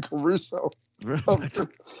David Caruso.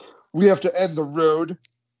 We have to end the road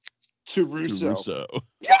to Russo.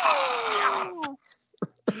 Yeah!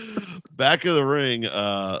 Back of the ring,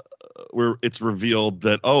 where it's revealed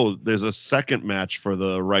that, there's a second match for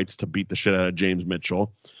the rights to beat the shit out of James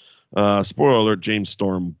Mitchell. Spoiler alert, James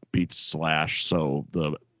Storm beats Slash, so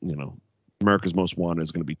America's Most Wanted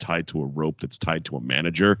is going to be tied to a rope that's tied to a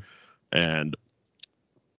manager. And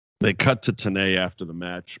they cut to Tenay after the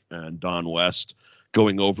match and Don West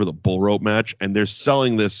going over the bull rope match, and they're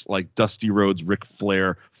selling this like Dusty Rhodes, Ric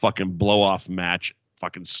Flair fucking blow off match,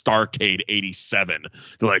 fucking Starcade 87.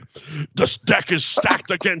 They're like, this deck is stacked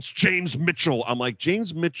against James Mitchell. I'm like,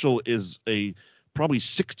 James Mitchell is a probably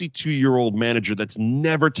 62-year-old manager that's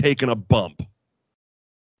never taken a bump.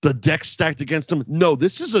 The deck stacked against him. No,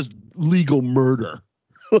 this is a legal murder.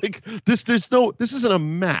 Like this isn't a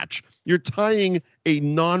match. You're tying a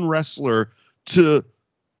non-wrestler to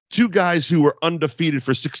two guys who were undefeated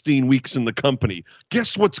for 16 weeks in the company.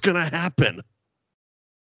 Guess what's going to happen?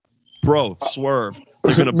 Bro, swerve.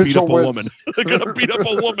 They're going to beat up a woman. They're going to beat up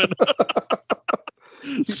a woman.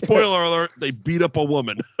 Spoiler alert, they beat up a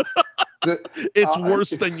woman. It's worse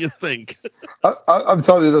than you think. I'm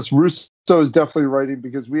telling you this, Russo is definitely writing,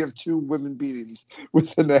 because we have two women beatings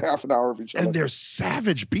within a half an hour of each other. And they're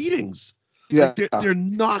savage beatings. Yeah. Like they're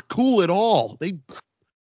not cool at all. They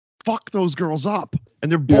fuck those girls up.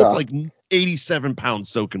 And they're both like 87 pounds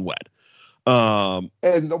soaking wet. And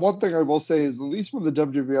the one thing I will say is, at least when the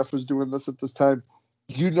WWF was doing this at this time,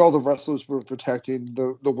 the wrestlers were protecting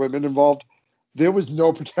the women involved. There was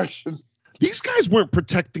no protection. These guys weren't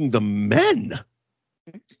protecting the men.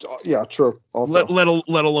 Yeah, true. Also, let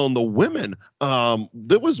alone the women.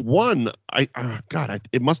 There was one.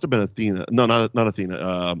 It must have been Athena. No, not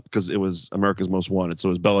Athena. Because it was America's Most Wanted. So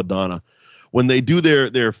it was Belladonna. When they do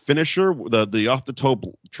their finisher, the off the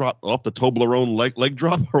Toblerone leg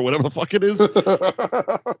drop or whatever the fuck it is,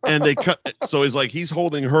 and they cut. So he's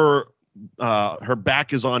holding her. Her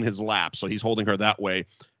back is on his lap, so he's holding her that way.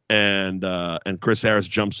 And Chris Harris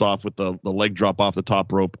jumps off with the leg drop off the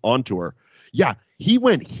top rope onto her. Yeah, he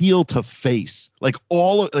went heel to face.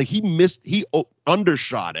 He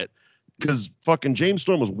undershot it because fucking James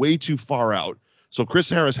Storm was way too far out. So Chris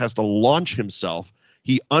Harris has to launch himself.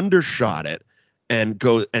 He undershot it and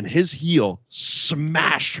his heel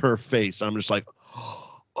smashed her face. I'm just like,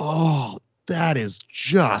 oh, that is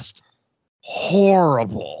just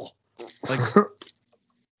horrible.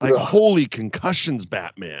 Like holy concussions,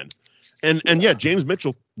 Batman. And yeah, James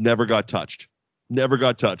Mitchell never got touched.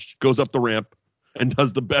 Goes up the ramp and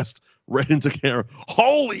does the best right into camera.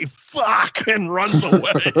 Holy fuck, and runs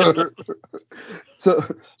away. So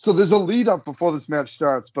there's a lead up before this match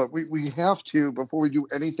starts, but we have to, before we do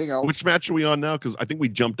anything else. Which match are we on now? Because I think we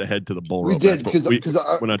jumped ahead to the bull rope. We did, because we're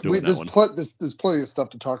not doing that one. There's plenty of stuff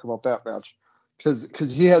to talk about that match.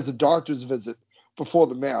 because he has a doctor's visit before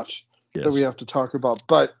the match that we have to talk about.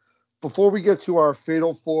 But before we get to our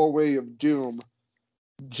fatal four-way of doom,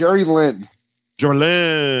 Jerry Lynn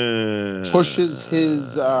pushes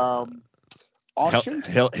his auction.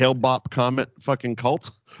 Hail Bop Comet fucking cult.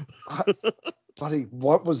 Buddy,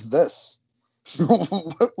 what was this?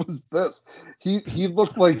 What was this? He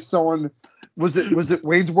looked like someone. Was it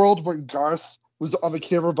Wayne's World when Garth was on the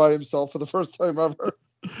camera by himself for the first time ever?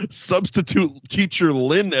 Substitute teacher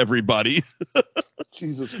Lynn, everybody.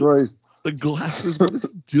 Jesus Christ. The glasses, what is he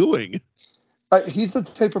doing? He's the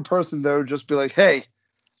type of person that would just be like, "Hey,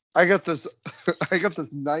 I got this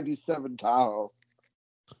 97 Tahoe.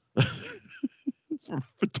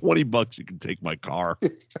 For $20 you can take my car."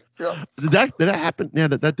 Yeah. Did that happen? Yeah,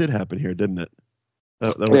 that did happen here, didn't it?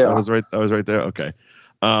 That was right. That was right there. Okay.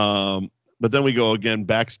 But then we go again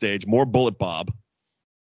backstage, more Bullet Bob.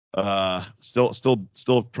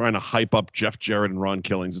 Still trying to hype up Jeff Jarrett and Ron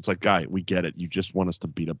Killings. It's like, guy, we get it. You just want us to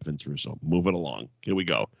beat up Vince Russo. Move it along. Here we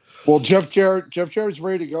go. Well, Jeff Jarrett's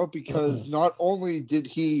ready to go because not only did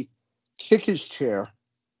he kick his chair,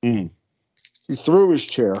 he threw his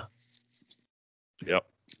chair. Yep.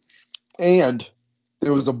 And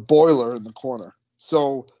there was a boiler in the corner.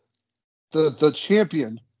 So the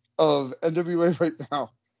champion of NWA right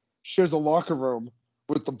now shares a locker room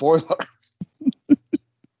with the boiler.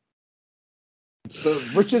 The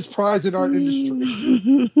richest prize in our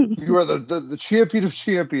industry. You are the champion of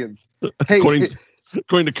champions. Hey, according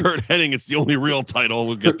to Kurt Hennig, it's the only real title.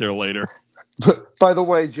 We'll get there later. But by the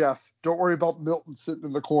way, Jeff, don't worry about Milton sitting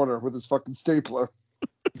in the corner with his fucking stapler.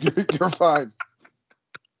 You're fine.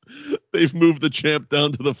 They've moved the champ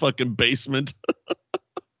down to the fucking basement.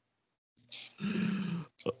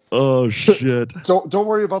 Oh shit! Don't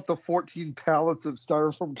worry about the 14 pallets of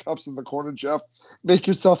styrofoam cups in the corner, Jeff. Make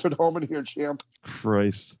yourself at home in here, champ.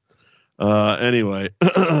 Christ. Anyway,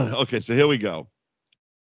 okay, so here we go.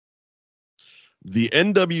 The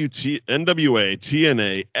NWA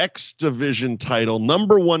TNA X Division title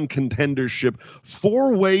 #1 contendership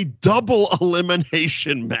 4-way double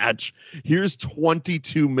elimination match. Here's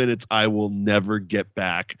 22 minutes I will never get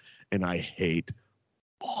back, and I hate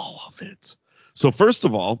all of it. So first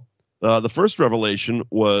of all, the first revelation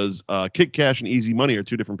was Kid Cash and Easy Money are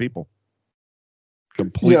two different people.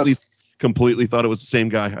 Completely thought it was the same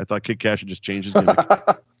guy. I thought Kid Cash had just changed his gimmick.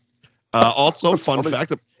 Also, fun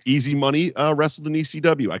fact, Easy Money wrestled in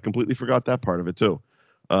ECW. I completely forgot that part of it too.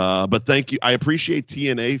 But thank you. I appreciate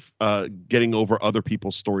TNA getting over other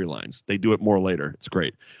people's storylines. They do it more later. It's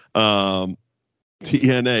great.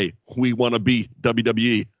 TNA, we want to be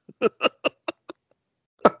WWE.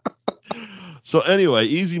 So anyway,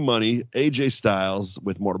 Easy Money, AJ Styles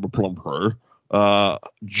with Mortimer Plumper,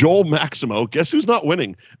 Joel Maximo, guess who's not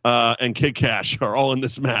winning? And Kid Cash are all in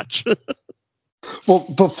this match. Well,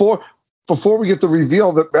 before we get the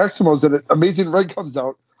reveal that Maximo's in it, Amazing Red comes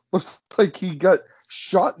out. Looks like he got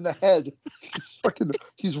shot in the head.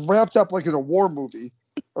 He's wrapped up like in a war movie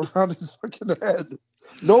around his fucking head.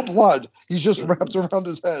 No blood. He's just wrapped around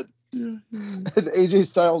his head. And AJ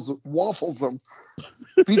Styles waffles him,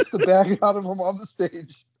 beats the bag out of him on the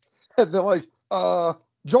stage. And they're like,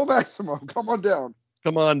 Joe Maximo, come on down.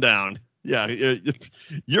 Come on down. Yeah,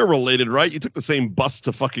 you're related, right? You took the same bus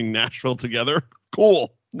to fucking Nashville together.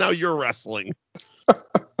 Cool. Now you're wrestling.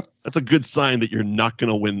 That's a good sign that you're not going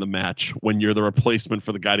to win the match when you're the replacement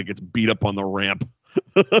for the guy that gets beat up on the ramp.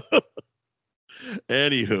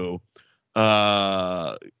 Anywho,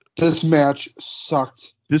 this match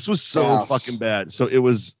sucked. This was so fucking bad. So it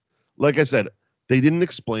was, like I said, they didn't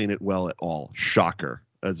explain it well at all. Shocker.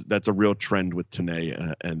 That's a real trend with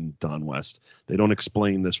Tenay and Don West. They don't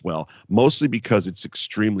explain this well, mostly because it's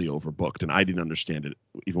extremely overbooked, and I didn't understand it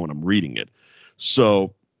even when I'm reading it.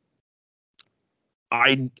 So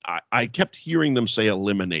I kept hearing them say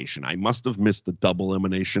elimination. I must have missed the double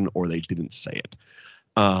elimination, or they didn't say it.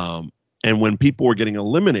 And when people were getting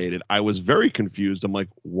eliminated, I was very confused. I'm like,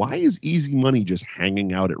 why is Easy Money just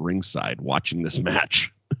hanging out at ringside watching this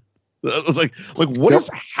match? I was like, what is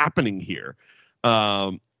happening here?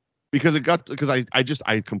 Because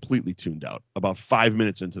I completely tuned out. About 5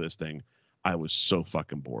 minutes into this thing, I was so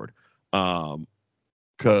fucking bored.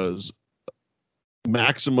 Because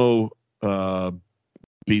Maximo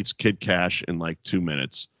beats Kid Cash in like 2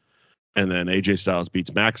 minutes, and then AJ Styles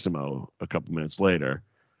beats Maximo a couple minutes later,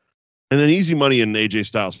 and then Easy Money and AJ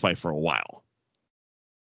Styles fight for a while.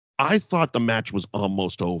 I thought the match was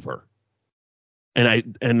almost over,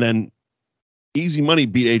 and then Easy Money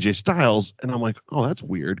beat AJ Styles, and I'm like, oh, that's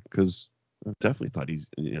weird, because I definitely thought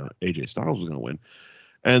AJ Styles was going to win.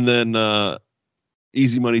 And then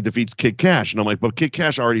Easy Money defeats Kid Cash. And I'm like, but Kid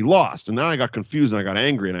Cash already lost. And now I got confused and I got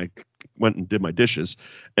angry and I went and did my dishes.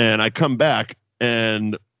 And I come back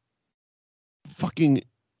and fucking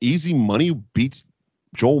Easy Money beats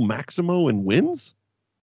Joel Maximo and wins?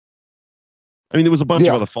 I mean, there was a bunch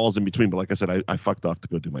of other falls in between, but like I said, I fucked off to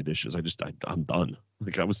go do my dishes. I'm done.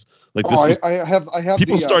 Like I was like, I have.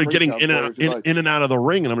 People started getting in and out of the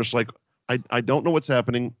ring, and I'm just like, I don't know what's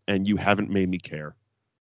happening, and you haven't made me care.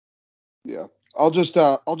 Yeah, I'll just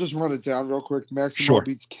run it down real quick. Maximo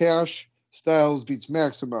beats Cash. Styles beats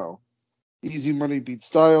Maximo. Easy Money beats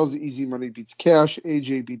Styles. Easy Money beats Cash.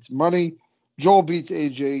 AJ beats Money. Joel beats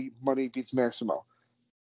AJ. Money beats Maximo.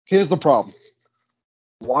 Here's the problem.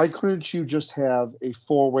 Why couldn't you just have a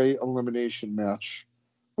 4-way elimination match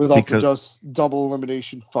without the just double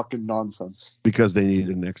elimination fucking nonsense? Because they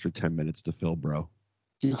needed an extra 10 minutes to fill, bro.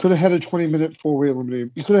 You could have had a 20-minute 4-way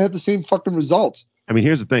elimination. You could have had the same fucking result. I mean,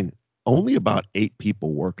 here's the thing. Only about 8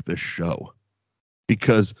 people work this show.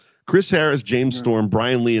 Because Chris Harris, James Storm,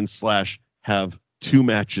 Brian Lee, and Slash have 2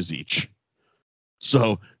 matches each.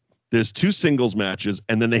 So there's 2 singles matches,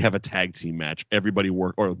 and then they have a tag team match. Everybody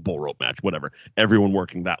work, or a bull rope match, whatever. Everyone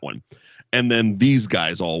working that one. And then these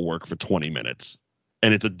guys all work for 20 minutes.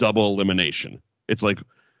 And it's a double elimination. It's like,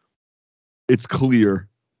 it's clear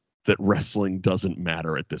that wrestling doesn't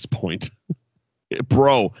matter at this point.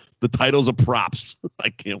 Bro, the titles are props. I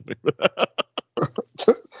can't wait.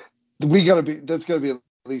 That's gotta be at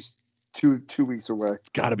least two weeks away. It's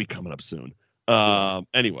gotta be coming up soon.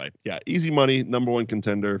 Anyway, yeah, Easy Money, number 1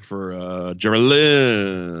 contender for Jerry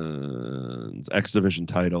Lynn's X Division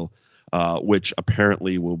title, which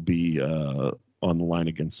apparently will be on the line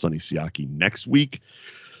against Sonny Siaki next week.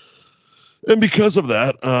 And because of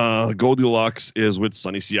that, Goldilocks is with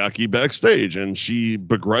Sonny Siaki backstage, and she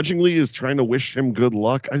begrudgingly is trying to wish him good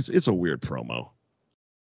luck. It's a weird promo.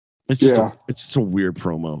 It's just a weird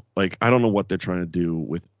promo. Like, I don't know what they're trying to do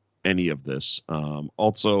with any of this.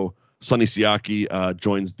 Also, Sonny Siaki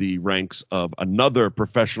joins the ranks of another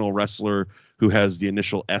professional wrestler who has the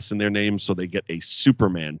initial S in their name, so they get a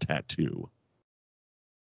Superman tattoo.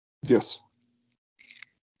 Yes.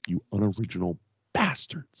 You unoriginal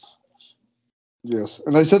bastards. Yes,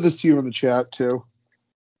 and I said this to you in the chat too.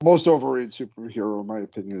 Most overrated superhero, in my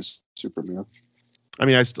opinion, is Superman. I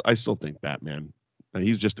mean, I still think Batman. I mean,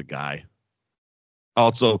 he's just a guy.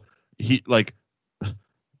 Also, he like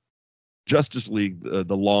Justice League,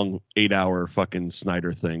 the long 8-hour fucking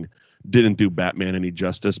Snyder thing, didn't do Batman any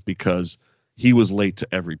justice because he was late to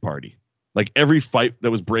every party. Like every fight that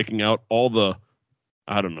was breaking out, all the,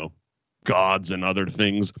 I don't know, gods and other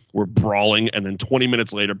things were brawling, and then 20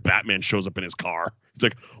 minutes later, Batman shows up in his car. He's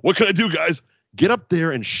like, "What can I do, guys? Get up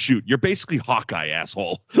there and shoot. You're basically Hawkeye,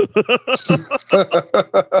 asshole."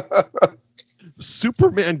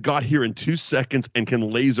 Superman got here in 2 seconds and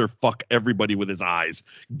can laser fuck everybody with his eyes.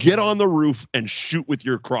 Get on the roof and shoot with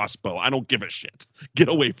your crossbow. I don't give a shit. Get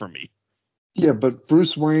away from me. Yeah, but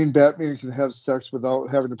Bruce Wayne, Batman can have sex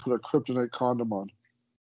without having to put a kryptonite condom on.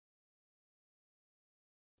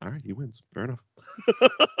 All right, he wins. Fair enough.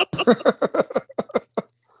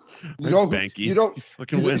 He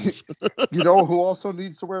fucking wins. You know who also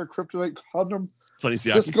needs to wear a kryptonite condom? Sonny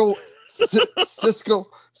Siaki.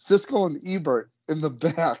 Siskel and Ebert in the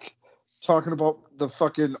back talking about the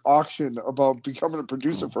fucking auction about becoming a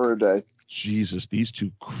producer for a day. Jesus, these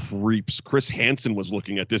 2 creeps. Chris Hansen was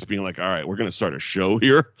looking at this being like, all right, we're going to start a show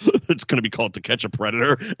here. It's going to be called To Catch a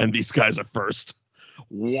Predator, and these guys are first.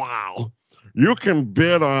 Wow. You can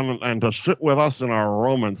bid on and to sit with us in our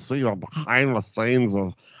room and see the behind the scenes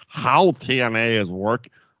of how TNA is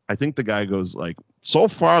working. I think the guy goes like, so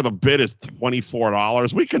far the bid is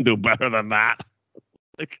 $24. We can do better than that.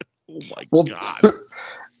 Like, oh my God.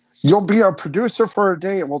 You'll be a producer for a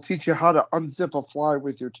day and we'll teach you how to unzip a fly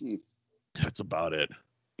with your teeth. That's about it.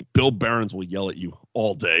 Bill Behrens will yell at you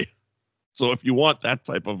all day. So if you want that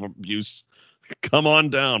type of abuse, come on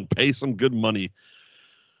down. Pay some good money.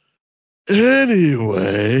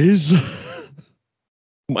 Anyways,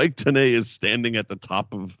 Mike Tenay is standing at the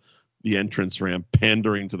top of the entrance ramp,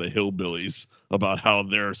 pandering to the hillbillies about how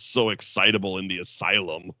they're so excitable in the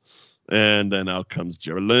asylum. And then out comes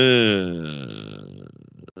Jerry Lynn.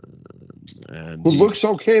 And who looks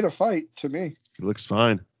okay to fight to me. He looks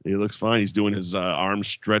fine. He looks fine. He's doing his arm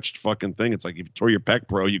stretched fucking thing. It's like, if you tore your pec,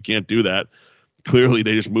 bro, you can't do that. Clearly,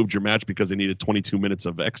 they just moved your match because they needed 22 minutes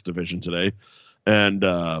of X Division today. And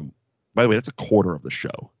by the way, that's a quarter of the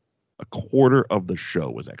show. A quarter of the show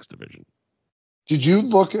was X Division. Did you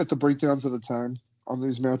look at the breakdowns of the time on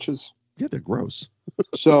these matches? Yeah, they're gross.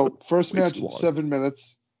 So, first match, 7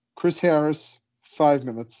 minutes. Chris Harris, 5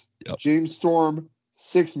 minutes. Yep. James Storm,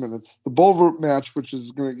 6 minutes. The bull rope match, which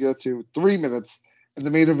is going to get to 3 minutes, and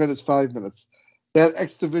the main event is 5 minutes. That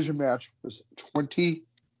X Division match was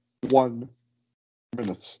 21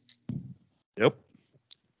 minutes.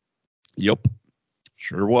 Yep.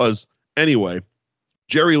 Sure was. Anyway,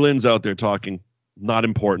 Jerry Lynn's out there talking. Not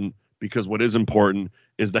important, because what is important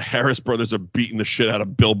is the Harris brothers are beating the shit out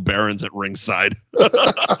of Bill Behrens at ringside.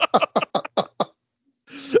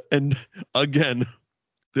 And again,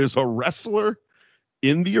 there's a wrestler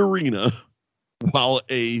in the arena while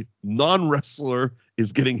a non-wrestler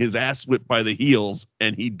is getting his ass whipped by the heels,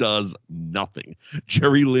 and he does nothing.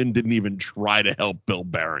 Jerry Lynn didn't even try to help Bill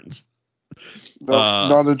Behrens. No,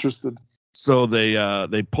 not interested. So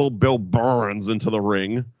they pull Bill Behrens into the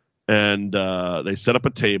ring, and they set up a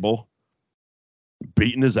table,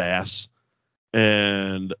 beating his ass,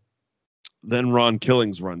 and then Ron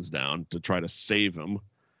Killings runs down to try to save him,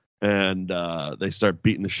 and they start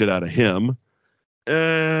beating the shit out of him, and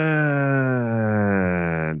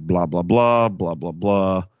blah blah blah blah blah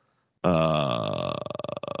blah.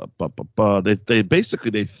 They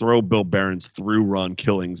basically throw Bill Behrens through Ron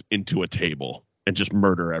Killings into a table and just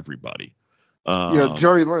murder everybody.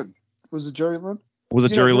 Jerry Lynn. Was it Jerry Lynn? Was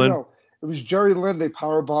it Jerry Lynn? No. It was Jerry Lynn. They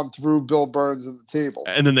powerbombed through Bill Behrens in the table.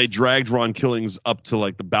 And then they dragged Ron Killings up to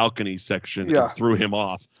like the balcony section and threw him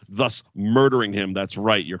off, thus murdering him. That's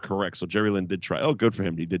right. You're correct. So Jerry Lynn did try. Oh, good for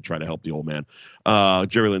him. He did try to help the old man.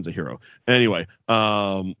 Jerry Lynn's a hero. Anyway,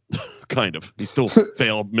 kind of. He still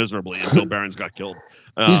failed miserably, and Bill Behrens got killed.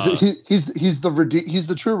 He's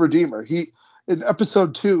the true redeemer. In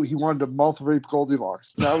episode 2, he wanted to mouth rape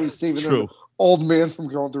Goldilocks. Now he's saving an old man from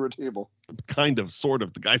going through a table. Kind of, sort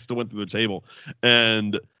of. The guy still went through the table.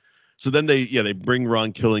 And so then they bring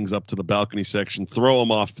Ron Killings up to the balcony section, throw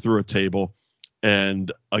him off through a table.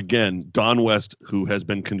 And again, Don West, who has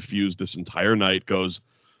been confused this entire night, goes,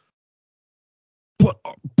 But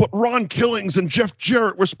Ron Killings and Jeff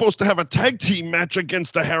Jarrett were supposed to have a tag team match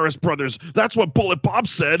against the Harris brothers. That's what Bullet Bob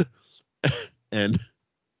said. And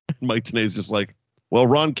Mike Tenay's just like, well,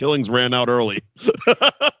 Ron Killings ran out early.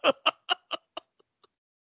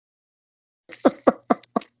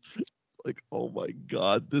 Like, oh my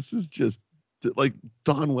God, this is just like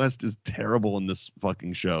Don West is terrible in this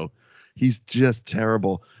fucking show. He's just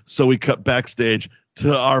terrible. So we cut backstage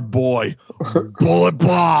to our boy, Bullet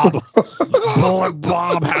Bob. Bullet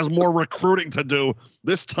Bob has more recruiting to do.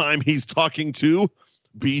 This time he's talking to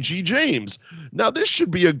BG James. Now, this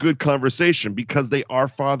should be a good conversation because they are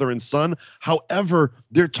father and son. However,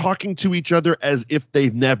 they're talking to each other as if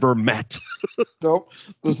they've never met. Nope.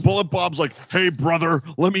 Bullet Bob's like, hey, brother,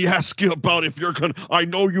 let me ask you about if you're going to... I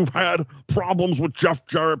know you've had problems with Jeff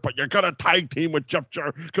Jarrett, but you got a tag team with Jeff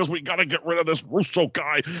Jarrett because we got to get rid of this Russo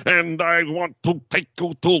guy, and I want to take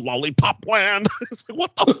you to Lollipop Land. It's like,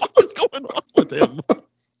 what the fuck is going on with him?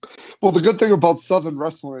 Well, the good thing about Southern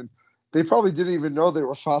Wrestling, they probably didn't even know they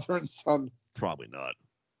were father and son. Probably not.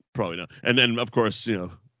 And then, of course,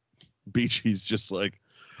 BG's just like,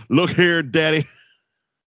 look here, daddy,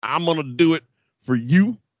 I'm going to do it for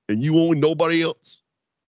you and you only, nobody else.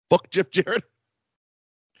 Fuck Jeff Jarrett.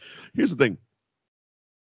 Here's the thing.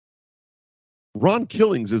 Ron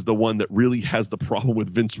Killings is the one that really has the problem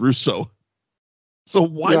with Vince Russo. So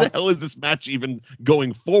why the hell is this match even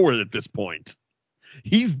going forward at this point?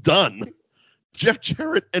 He's done. Jeff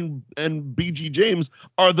Jarrett and BG James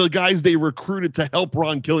are the guys they recruited to help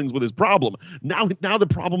Ron Killings with his problem. Now the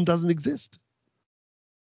problem doesn't exist.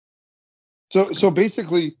 So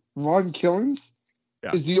basically, Ron Killings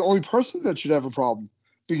is the only person that should have a problem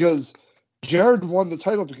because Jared won the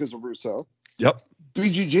title because of Russo. Yep.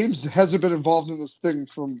 BG James hasn't been involved in this thing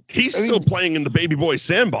from... He's still playing in the Baby Boy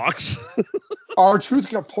sandbox. R-Truth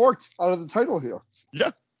got porked out of the title here.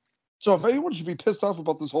 Yeah. So if anyone should be pissed off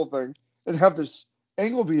about this whole thing and have this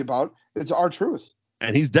angle be about, it's R-Truth.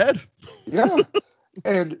 And he's dead. Yeah.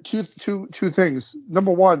 And two things.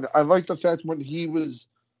 Number one, I like the fact when he was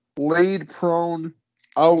laid prone,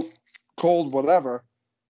 out, cold, whatever,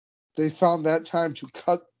 they found that time to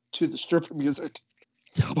cut to the stripper music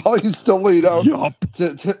while he's still laid out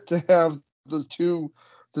to have the two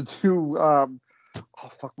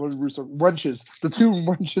what did Russo wenches, the two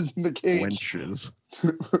wenches in the cage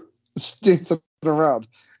dancing around,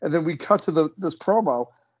 and then we cut to this promo,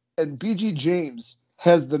 and BG James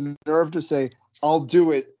has the nerve to say, "I'll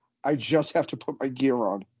do it. I just have to put my gear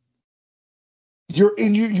on." You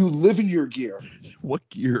live in your gear. What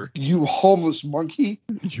gear? You homeless monkey.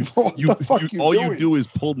 What the fuck you all doing? You do is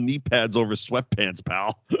pull knee pads over sweatpants,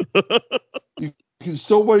 pal. You can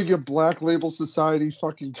still wear your Black Label Society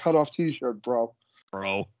fucking cutoff t-shirt, bro.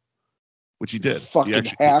 Which he did. Fucking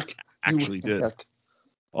He hack. Actually did. Hack.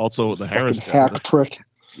 Also, the Fucking Harris guy. hack prick.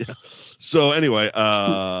 Yeah. So anyway,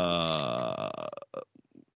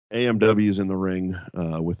 AMW's in the ring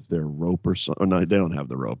with their rope or something. Oh, no, they don't have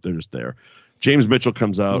the rope. They're just there. James Mitchell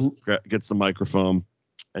comes out, gets the microphone,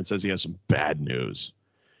 and says he has some bad news.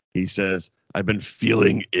 He says, I've been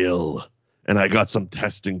feeling ill, and I got some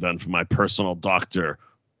testing done for my personal doctor.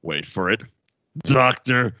 Wait for it.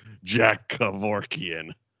 Dr. Jack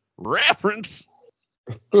Kevorkian. Reference.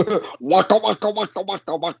 Waka waka waka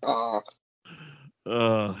waka waka.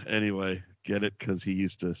 Anyway, get it? Because he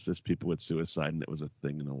used to assist people with suicide, and it was a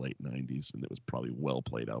thing in the late 90s, and it was probably well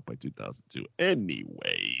played out by 2002.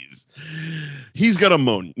 Anyways, he's got a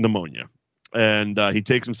pneumonia, and he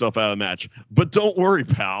takes himself out of the match. But don't worry,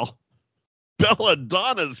 pal.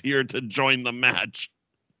 Belladonna's here to join the match.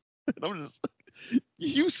 And I'm just like,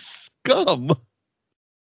 you scum.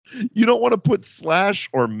 You don't want to put Slash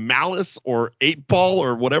or Malice or 8-Ball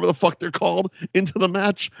or whatever the fuck they're called into the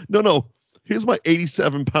match? No. Here's my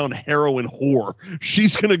 87-pound heroin whore.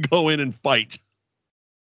 She's going to go in and fight.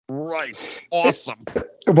 Right. Awesome.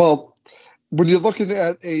 Well, when you're looking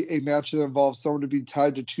at a match that involves someone to be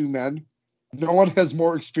tied to two men, no one has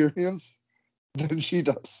more experience than she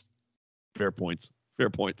does. Fair points.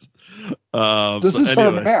 This is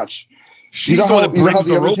her match. She's the one that brings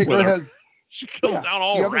the rope with her. Has, she comes down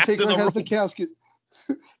all wrapped in the rope. The Undertaker has the casket.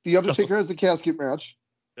 The Undertaker has the casket match.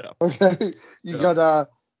 Yeah. Okay. You got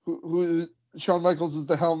who Shawn Michaels is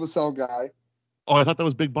the Hell in the Cell guy. Oh, I thought that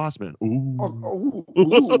was Big Boss Man. Ooh,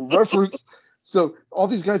 reference. So all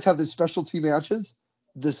these guys have these specialty matches.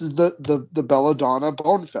 This is the Belladonna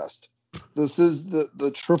Bone Fest. This is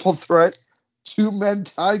the triple threat. Two men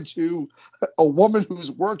tied to a woman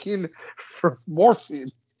who's working for morphine.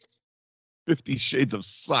 50 Shades of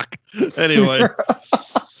Suck. Anyway,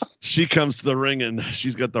 she comes to the ring and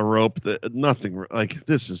she's got the rope. Nothing like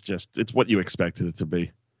this is just, it's what you expected it to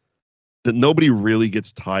be. That nobody really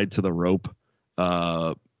gets tied to the rope.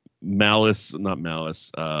 Not Malice.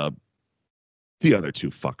 The other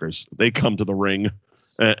two fuckers. They come to the ring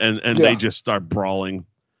and they just start brawling.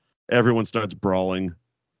 Everyone starts brawling.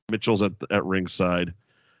 Mitchell's at ringside.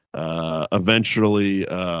 Eventually,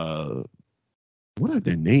 what are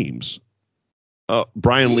their names?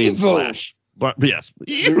 Brian Lee and Slash. But yes,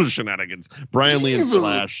 evil shenanigans. Brian Lee and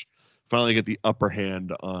Slash finally get the upper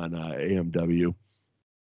hand on AMW.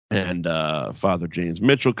 And Father James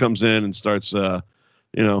Mitchell comes in and starts,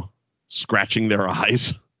 scratching their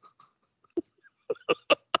eyes.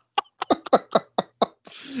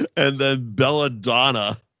 And then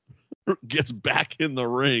Belladonna gets back in the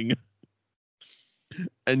ring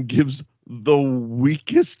and gives the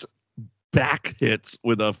weakest back hits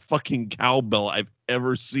with a fucking cowbell I've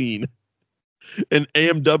ever seen. And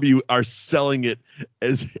AMW are selling it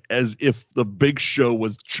as if the Big Show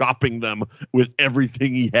was chopping them with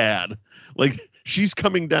everything he had. Like, she's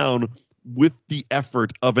coming down with the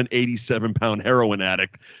effort of an 87-pound heroin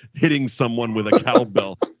addict hitting someone with a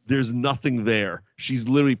cowbell. There's nothing there. She's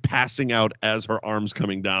literally passing out as her arm's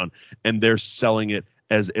coming down, and they're selling it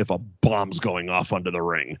as if a bomb's going off under the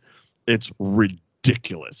ring. It's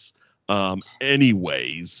ridiculous.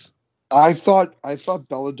 Anyways, I thought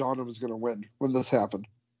Belladonna was going to win when this happened.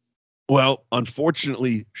 Well,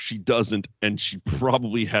 unfortunately, she doesn't, and she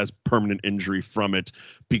probably has permanent injury from it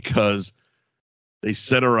because they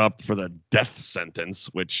set her up for the death sentence,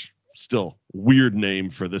 which still weird name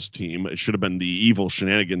for this team. It should have been the evil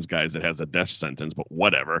shenanigans guys that has a death sentence, but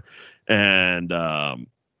whatever. And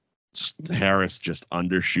Harris just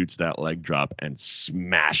undershoots that leg drop and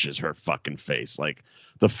smashes her fucking face. Like,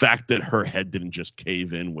 the fact that her head didn't just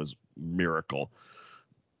cave in was miracle.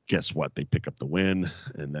 Guess what? They pick up the win,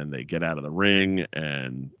 and then they get out of the ring,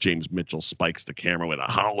 and James Mitchell spikes the camera with a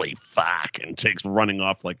holy fuck and takes running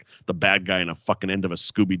off like the bad guy in a fucking end of a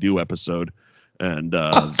Scooby-Doo episode. And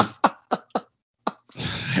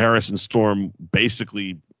Harris and Storm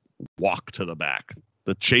basically walk to the back.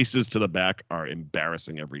 The chases to the back are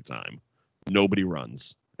embarrassing every time. Nobody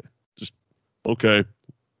runs. Just, okay.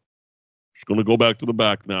 Just going to go back to the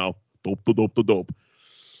back now. Dope.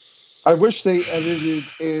 I wish they edited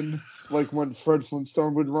in, like, when Fred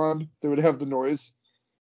Flintstone would run, they would have the noise.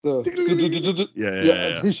 Yeah. He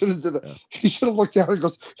should have did that. Yeah. He should have looked down and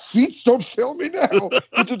goes, "Feet, don't fail me now."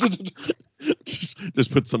 just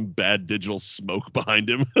put some bad digital smoke behind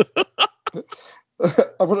him.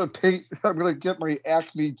 I'm gonna get my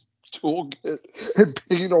Acme toolkit and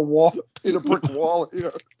paint a brick wall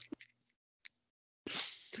here.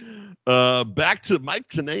 Back to Mike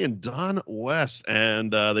Tenay and Don West,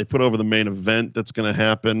 and they put over the main event that's going to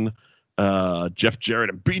happen. Jeff Jarrett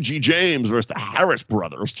and BG James versus the Harris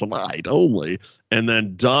brothers tonight only, and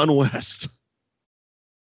then Don West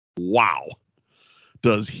Wow.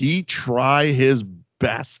 Does he try his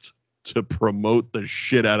best to promote the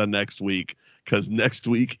shit out of next week? Because next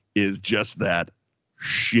week is just that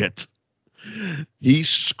shit. He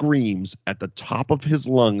screams at the top of his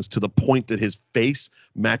lungs to the point that his face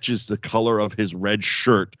matches the color of his red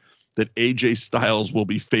shirt that AJ Styles will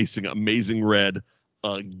be facing Amazing Red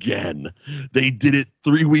again. They did it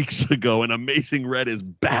 3 weeks ago, and Amazing Red is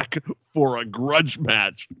back for a grudge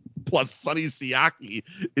match. Plus, Sonny Siaki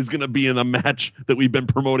is going to be in a match that we've been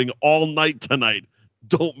promoting all night tonight.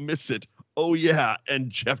 Don't miss it. Oh, yeah. And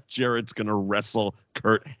Jeff Jarrett's going to wrestle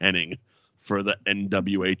Curt Hennig for the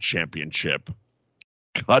NWA Championship.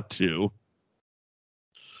 Cut to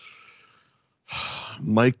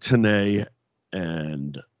Mike Tenay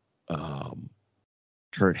and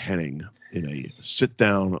Curt Hennig in a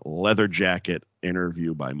sit-down leather jacket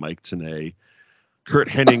interview by Mike Tenay. Curt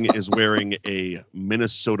Hennig is wearing a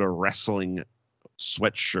Minnesota wrestling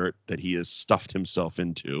sweatshirt that he has stuffed himself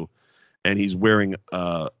into, and he's wearing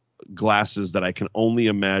glasses that I can only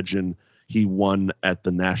imagine he won at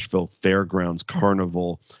the Nashville Fairgrounds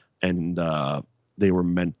Carnival, and they were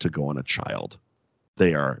meant to go on a child.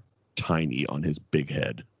 They are tiny on his big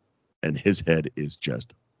head, and his head is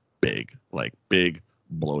just big, like big,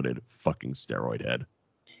 bloated fucking steroid head.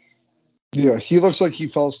 Yeah, he looks like he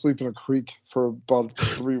fell asleep in a creek for about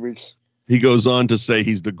 3 weeks. He goes on to say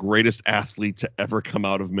he's the greatest athlete to ever come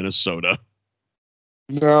out of Minnesota.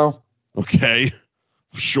 No. Okay,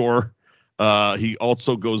 sure. He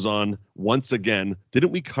also goes on once again.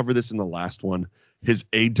 Didn't we cover this in the last one? His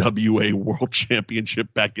AWA World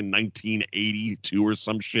Championship back in 1982 or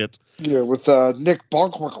some shit. Yeah, with Nick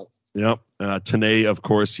Bockwinkel. Yep. Tenay, of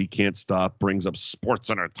course, he can't stop, brings up sports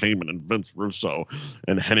entertainment and Vince Russo.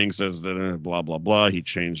 And Hennig says that blah, blah, blah. He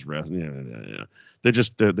changed wrestling. Yeah. They're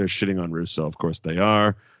shitting on Russo. Of course they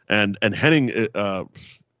are. And Hennig, oh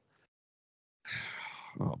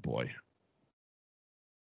boy.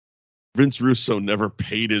 Vince Russo never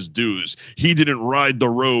paid his dues. He didn't ride the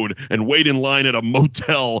road and wait in line at a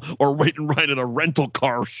motel or wait in line at a rental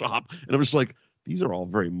car shop. And I'm just like, these are all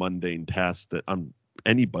very mundane tasks that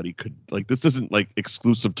anybody could, like, this isn't like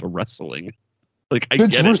exclusive to wrestling. Like, I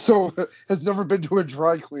Vince get Russo it. has never been to a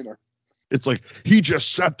dry cleaner. It's like he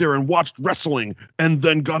just sat there and watched wrestling and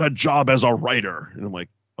then got a job as a writer. And I'm like,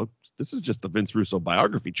 oh, this is just the Vince Russo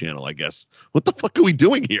biography channel, I guess. What the fuck are we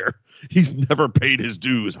doing here? He's never paid his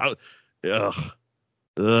dues. Ugh.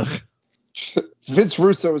 Vince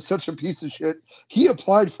Russo is such a piece of shit. He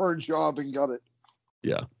applied for a job and got it.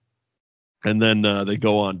 Yeah. And then they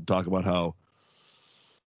go on to talk about how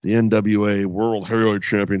the NWA World Heavyweight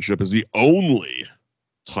Championship is the only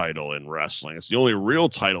title in wrestling. It's the only real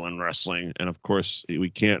title in wrestling. And of course, we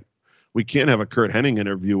can't have a Curt Hennig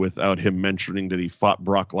interview without him mentioning that he fought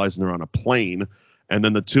Brock Lesnar on a plane. And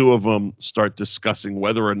then the two of them start discussing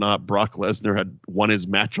whether or not Brock Lesnar had won his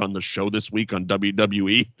match on the show this week on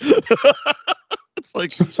WWE. It's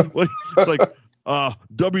like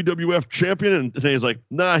WWF champion, and Tenay's like,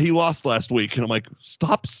 nah, he lost last week. And I'm like,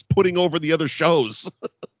 stop putting over the other shows.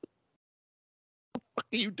 What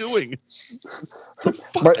are you doing? What the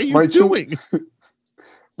fuck are you doing?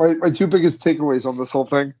 My two biggest takeaways on this whole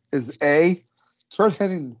thing is A, Curt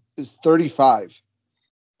Hennig is 35.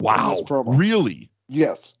 Wow. Really?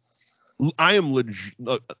 Yes. I am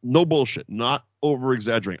no bullshit, not over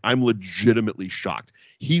exaggerating. I'm legitimately shocked.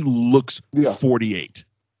 He looks 48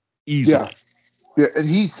 easily. Yeah, and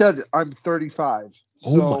he said I'm 35.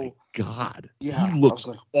 Oh my God. Yeah, he looks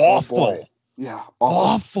like, awful. Oh, yeah,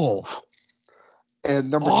 awful. And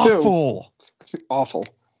number two, awful.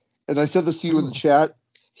 And I said this to you in the chat.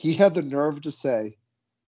 He had the nerve to say,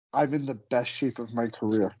 I'm in the best shape of my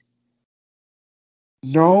career.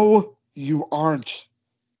 No, you aren't.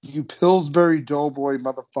 You Pillsbury Doughboy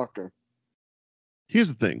motherfucker. Here's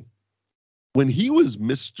the thing. When he was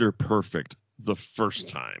Mr. Perfect the first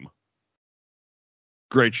time,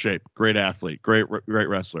 great shape, great athlete, great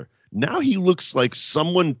wrestler. Now he looks like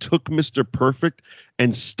someone took Mr. Perfect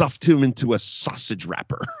and stuffed him into a sausage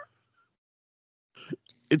wrapper.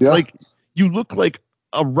 It's like you look like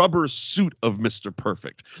a rubber suit of Mr.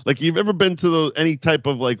 Perfect. Like, you've ever been to any type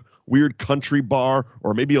of like weird country bar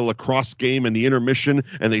or maybe a lacrosse game in the intermission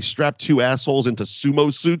and they strap two assholes into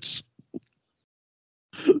sumo suits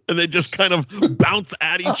and they just kind of bounce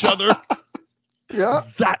at each other. Yeah.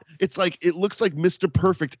 It's like, it looks like Mr.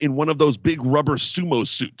 Perfect in one of those big rubber sumo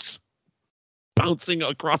suits bouncing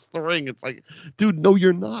across the ring. It's like, dude, no,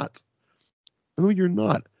 you're not. No, you're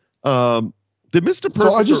not. Did Mr. Perfect?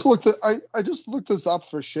 So I just looked this up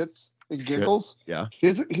for shits and giggles. Yeah.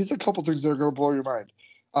 Here's a couple things that are gonna blow your mind.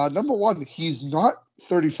 Number one, he's not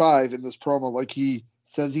 35 in this promo like he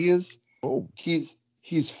says he is. Oh,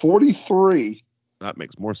 He's 43. that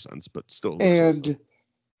makes more sense, but still. And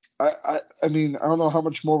I mean, I don't know how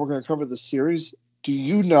much more we're going to cover this series. Do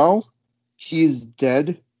you know he's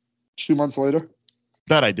dead 2 months later?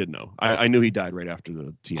 That I did know. I knew he died right after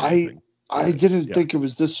the TNA thing. I didn't think it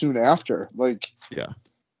was this soon after. Like, yeah.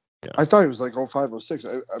 I thought it was like 05, 06.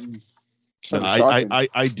 I'm kind of shocking.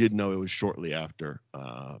 I did know it was shortly after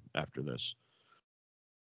this.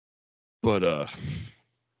 But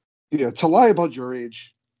yeah, to lie about your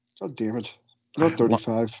age. God damn it. You're not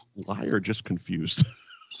 35. Liar, just confused.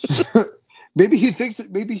 Maybe he thinks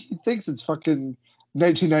it's fucking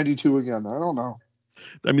 1992 again. I don't know.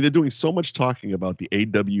 I mean, they're doing so much talking about the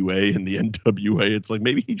AWA and the NWA. It's like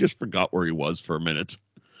maybe he just forgot where he was for a minute.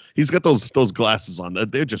 He's got those glasses on.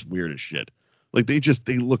 They're just weird as shit. Like they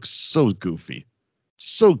look so goofy,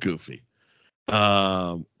 so goofy.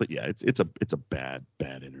 But yeah, it's a bad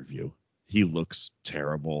interview. He looks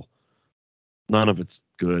terrible. None of it's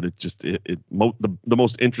good. It just the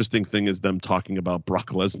most interesting thing is them talking about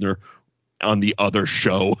Brock Lesnar on the other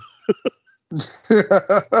show.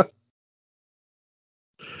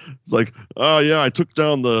 It's like, oh yeah, I took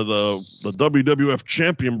down the WWF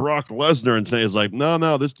champion Brock Lesnar, and today is like, no,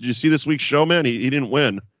 did you see this week's show, man? He didn't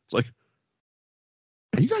win. It's like,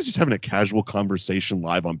 are you guys just having a casual conversation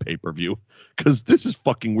live on pay-per-view? Because this is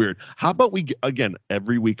fucking weird. How about we again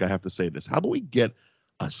every week I have to say this? How about we get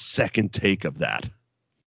a second take of that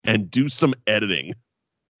and do some editing?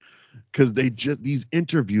 Because these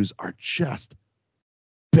interviews are just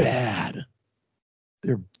bad.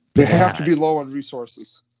 They're bad. They have to be low on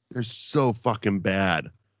resources. They're so fucking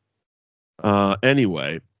bad.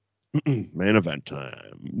 Anyway, main event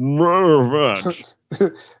time.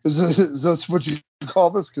 Is this what you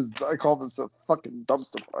call this? Because I call this a fucking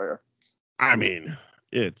dumpster fire. I mean,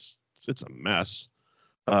 it's a mess.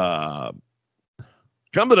 Come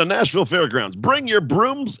to the Nashville Fairgrounds. Bring your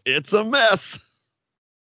brooms. It's a mess.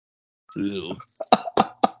 Ew.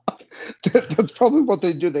 That's probably what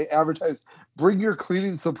they do. They advertise, bring your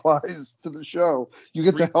cleaning supplies to the show. You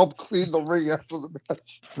get to help clean the ring after the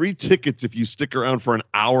match. Free tickets if you stick around for an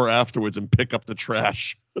hour afterwards and pick up the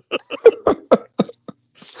trash. That's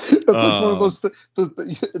like one of those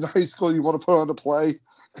in high school you want to put on a play,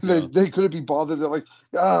 and they couldn't be bothered. They're like,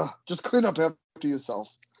 just clean up after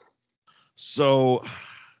yourself. So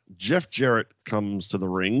Jeff Jarrett comes to the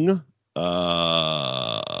ring.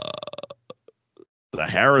 The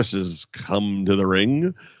Harrises come to the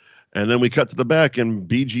ring, and then we cut to the back, and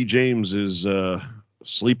BG James is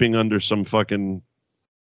sleeping under some fucking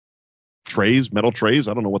metal trays.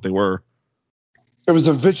 I don't know what they were. It was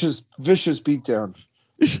a vicious beatdown.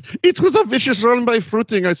 It was a vicious run by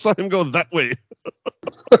Fruiting. I saw him go that way.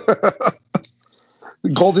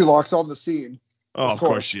 Goldilocks on the scene. Oh, of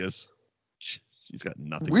course she is. She's got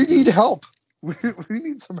nothing. We need help. We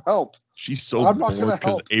need some help. She's so bored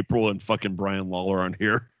because April and fucking Brian Lawler aren't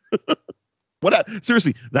here.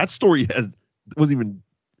 Seriously, that story wasn't even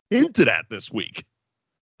hinted at this week.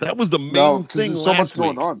 That was the main thing. There's so much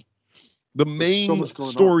going on. The main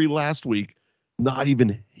story last week, not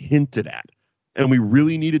even hinted at. And we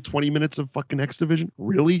really needed 20 minutes of fucking X Division?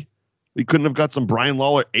 Really? We couldn't have got some Brian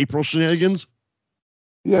Lawler April shenanigans?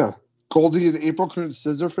 Yeah. Goldie and April couldn't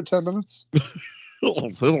scissor for 10 minutes?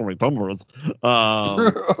 Scissor my tumblers.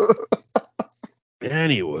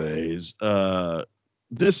 Anyways,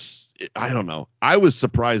 this, I don't know. I was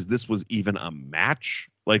surprised this was even a match.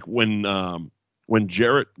 Like when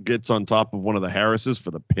Jarrett gets on top of one of the Harrises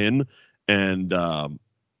for the pin, and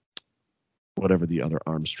whatever the other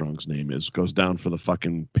Armstrong's name is goes down for the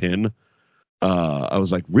fucking pin. I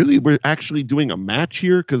was like, really? We're actually doing a match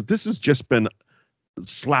here? Because this has just been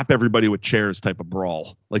slap everybody with chairs type of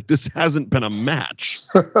brawl. Like, this hasn't been a match.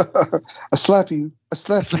 I slap you. I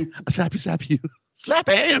slap you. I slap you. Slap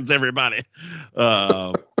hands, everybody.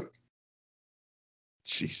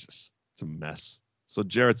 Jesus. It's a mess. So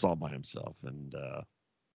Jarrett's all by himself, and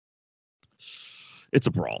it's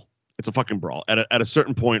a brawl. It's a fucking brawl. At a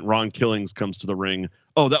certain point, Ron Killings comes to the ring.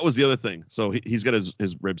 Oh, that was the other thing. So he's got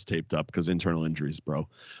his ribs taped up because internal injuries, bro.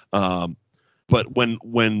 But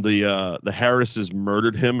when the Harrises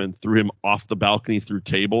murdered him and threw him off the balcony through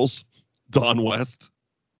tables, Don West,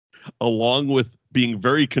 along with being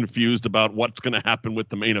very confused about what's going to happen with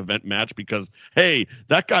the main event match, because, hey,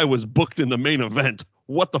 that guy was booked in the main event.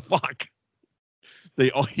 What the fuck?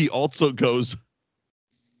 He also goes,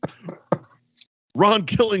 Ron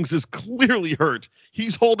Killings is clearly hurt.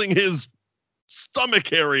 He's holding his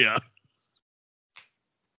stomach area.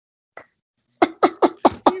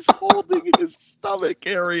 He's holding his stomach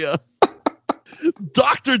area.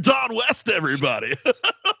 Dr. Don West, everybody.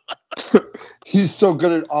 He's so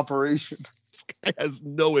good at operation. This guy has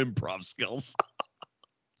no improv skills.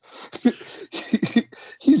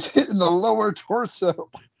 He's hitting the lower torso.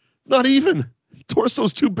 Not even.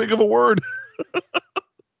 Torso's too big of a word.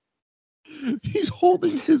 He's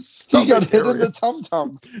holding his stomach. He got hit area. in the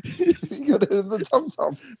tum-tum. He got hit in the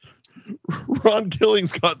tum-tum. Ron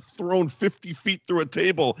Killings got thrown 50 feet through a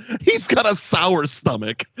table. He's got a sour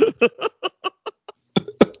stomach.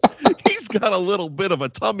 He's got a little bit of a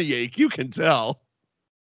tummy ache. You can tell.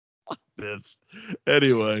 Fuck this.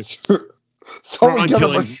 Anyway. Someone get him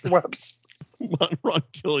a Schweppes. Ron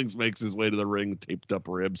Killings makes his way to the ring, taped up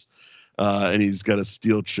ribs, and he's got a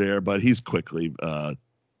steel chair, but he's quickly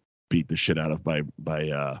beat the shit out of by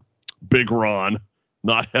Big Ron,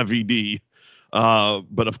 not Heavy D.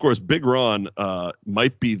 But of course, Big Ron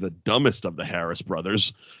might be the dumbest of the Harris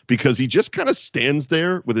brothers because he just kind of stands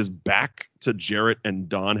there with his back to Jarrett and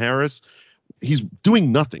Don Harris. He's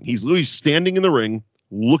doing nothing. He's literally standing in the ring,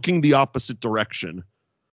 looking the opposite direction.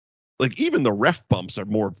 Like, even the ref bumps are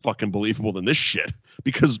more fucking believable than this shit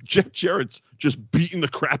because Jeff Jarrett's just beating the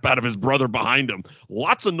crap out of his brother behind him.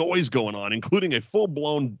 Lots of noise going on, including a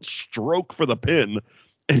full-blown stroke for the pin.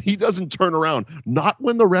 And he doesn't turn around. Not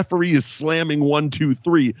when the referee is slamming 1, 2,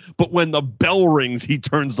 3, but when the bell rings, he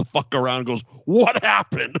turns the fuck around and goes, "What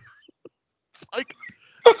happened?" It's like,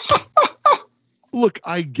 look,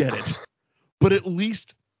 I get it. But at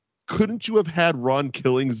least, couldn't you have had Ron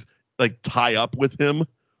Killings, like, tie up with him?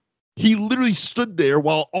 He literally stood there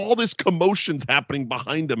while all this commotion's happening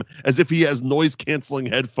behind him as if he has noise-canceling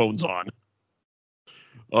headphones on.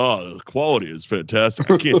 Oh, the quality is fantastic.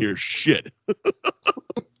 I can't hear shit.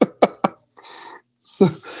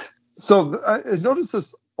 So I noticed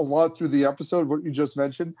this a lot through the episode, what you just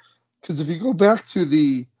mentioned, because if you go back to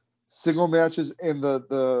the single matches and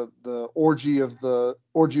the orgy of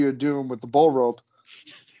doom with the bull rope,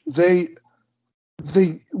 they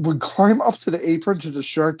would climb up to the apron to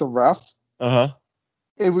distract the ref. Uh-huh.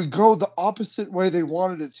 It would go the opposite way they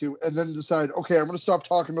wanted it to, and then decide, okay, I'm going to stop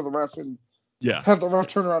talking to the ref and have the ref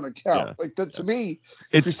turn around and count. Yeah. Like that to me,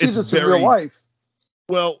 if you see this in real life.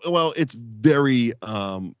 Well, it's very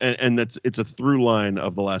and it's a through line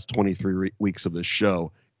of the last 23 weeks of this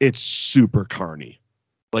show. It's super carny.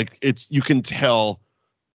 Like, you can tell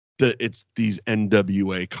that it's these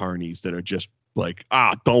NWA carnies that are just like,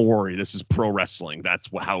 don't worry, this is pro wrestling. That's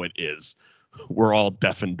how it is. We're all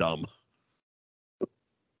deaf and dumb.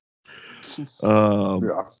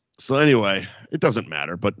 So anyway, it doesn't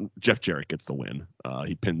matter, but Jeff Jarrett gets the win.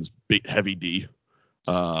 He pins Big Heavy D.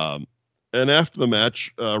 And after the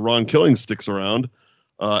match, Ron Killings sticks around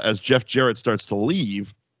as Jeff Jarrett starts to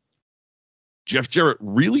leave. Jeff Jarrett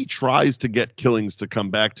really tries to get Killings to come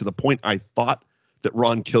back, to the point I thought that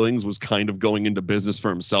Ron Killings was kind of going into business for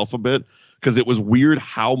himself a bit, because it was weird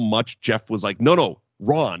how much Jeff was like, no,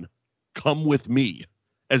 Ron, come with me,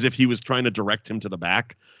 as if he was trying to direct him to the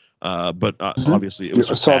back. But obviously, it was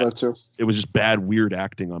just I saw that too. It was just bad, weird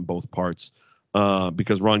acting on both parts.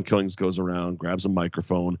 Because Ron Killings goes around, grabs a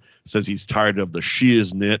microphone, says he's tired of the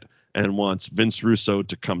shiznit and wants Vince Russo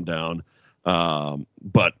to come down.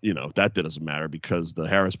 But, that doesn't matter because the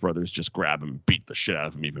Harris brothers just grab him and beat the shit out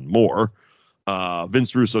of him even more.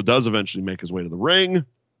 Vince Russo does eventually make his way to the ring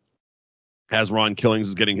as Ron Killings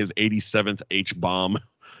is getting his 87th H-bomb.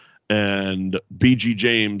 And BG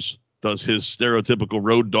James does his stereotypical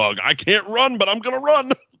road dog, I can't run, but I'm going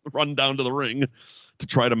to run down to the ring to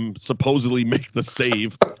try to supposedly make the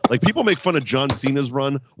save. Like, people make fun of John Cena's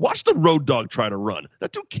run. Watch the road dog try to run.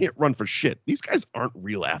 That dude can't run for shit. These guys aren't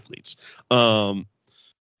real athletes.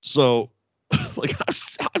 So, like,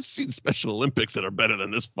 I've seen Special Olympics that are better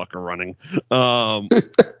than this fucker running.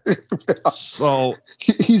 So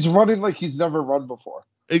he's running like he's never run before.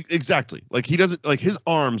 Exactly. Like, he doesn't, like, his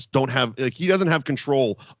arms don't have, like, he doesn't have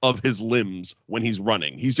control of his limbs when he's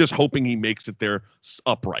running. He's just hoping he makes it there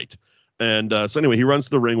upright. And so anyway, he runs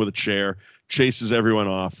to the ring with a chair, chases everyone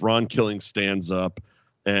off. Ron Killings stands up,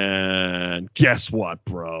 and guess what,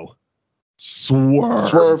 bro?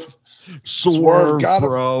 Swerve,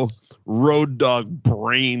 bro. Road dog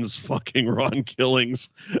brains fucking Ron Killings,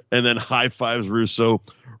 and then high fives Russo.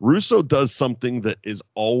 Russo does something that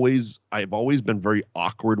I've always been very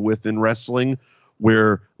awkward with in wrestling,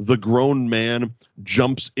 where the grown man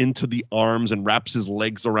jumps into the arms and wraps his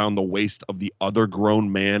legs around the waist of the other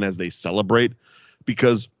grown man as they celebrate.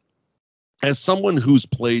 Because as someone who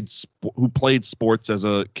played sports as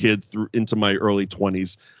a kid through into my early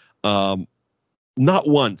 20s, not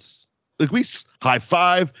once, like, we high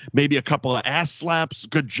five, maybe a couple of ass slaps,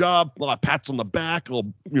 good job, a lot of pats on the back, a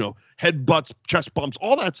little, head butts, chest bumps,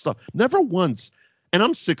 all that stuff. Never once and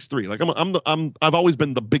I'm 6'3". Like I've always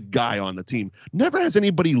been the big guy on the team. Never has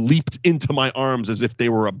anybody leaped into my arms as if they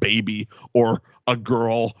were a baby or a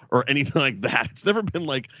girl or anything like that. It's never been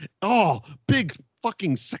like, oh, big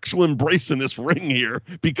fucking sexual embrace in this ring here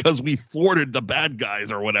because we thwarted the bad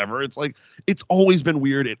guys or whatever. It's like, it's always been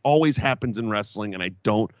weird. It always happens in wrestling, and I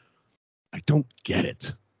don't get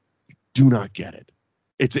it. I do not get it.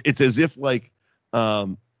 It's as if like,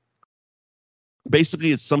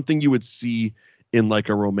 basically it's something you would see in like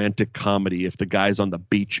a romantic comedy if the guy's on the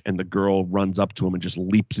beach and the girl runs up to him and just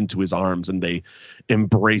leaps into his arms and they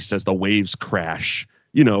embrace as the waves crash,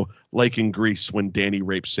 like in Grease when Danny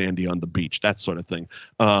rapes Sandy on the beach, that sort of thing.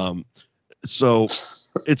 So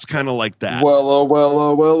it's kind of like that.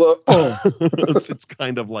 It's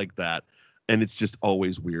kind of like that, and it's just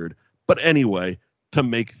always weird. But anyway, to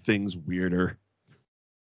make things weirder,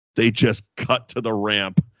 they just cut to the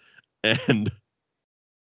ramp and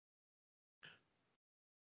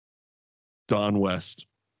Don West,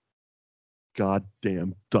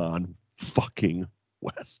 goddamn Don fucking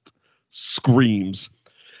West, screams,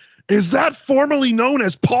 "Is that formerly known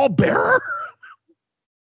as Paul Bearer?"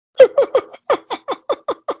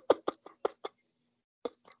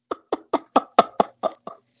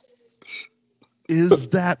 Is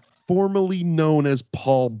that formerly known as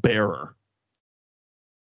Paul Bearer?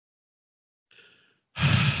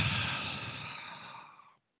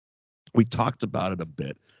 We talked about it a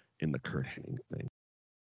bit in the Kurt Hennig thing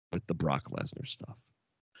with the Brock Lesnar stuff.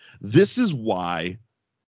 This is why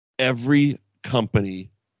every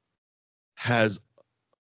company has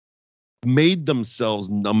made themselves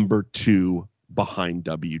number 2 behind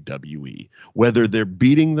WWE, whether they're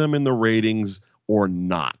beating them in the ratings or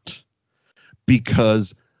not,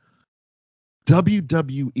 because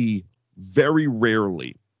WWE very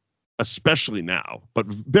rarely, especially now, but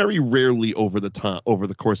very rarely over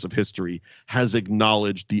the course of history, has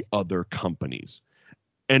acknowledged the other companies.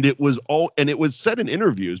 And it was said in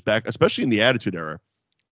interviews back, especially in the Attitude Era,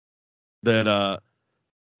 that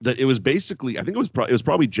it was basically, I think it was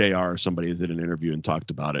probably JR or somebody that did an interview and talked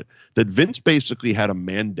about it, that Vince basically had a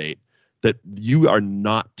mandate that you are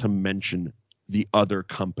not to mention the other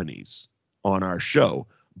companies on our show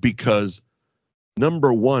because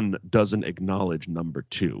number 1 doesn't acknowledge number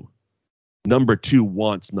 2. Number 2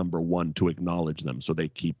 wants number 1 to acknowledge them, so they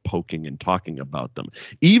keep poking and talking about them.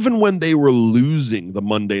 Even when they were losing the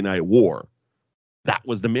Monday Night War, that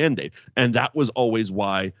was the mandate. And that was always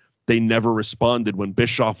why they never responded when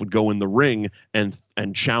Bischoff would go in the ring and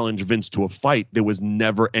challenge Vince to a fight. There was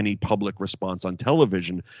never any public response on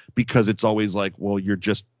television because it's always like, well, you're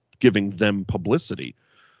just giving them publicity.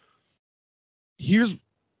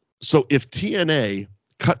 So if TNA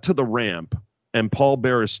cut to the ramp and Paul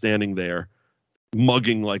Bearer is standing there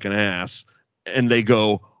mugging like an ass, and they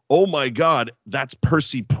go, "Oh my God, that's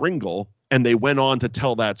Percy Pringle," and they went on to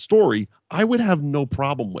tell that story, I would have no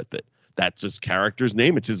problem with it. That's his character's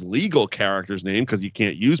name. It's his legal character's name because you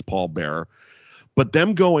can't use Paul Bearer. But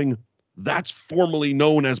them going, "That's formerly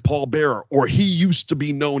known as Paul Bearer," or "He used to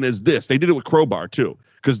be known as this." They did it with Crowbar too,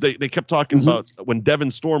 because they kept talking about when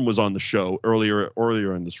Devin Storm was on the show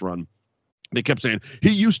earlier in this run. They kept saying he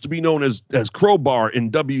used to be known as Crowbar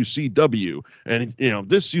in WCW, and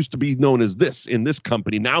this used to be known as this in this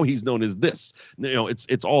company. Now he's known as this.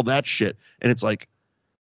 It's all that shit, and it's like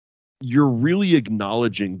you're really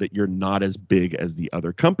acknowledging that you're not as big as the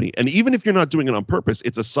other company. And even if you're not doing it on purpose,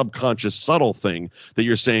 it's a subconscious, subtle thing that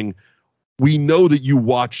you're saying, we know that you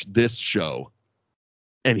watch this show,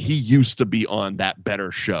 and he used to be on that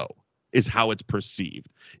better show. Is how it's perceived.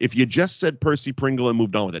 If you just said Percy Pringle and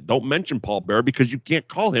moved on with it, don't mention Paul Bearer because you can't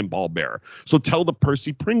call him Paul Bearer. So tell the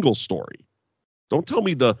Percy Pringle story. Don't tell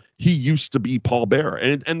me he used to be Paul Bearer.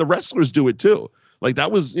 And the wrestlers do it too. Like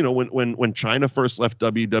that was, when Chyna first left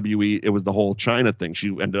WWE, it was the whole Chyna thing. She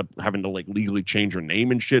ended up having to like legally change her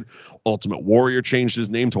name and shit. Ultimate Warrior changed his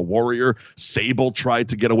name to Warrior. Sable tried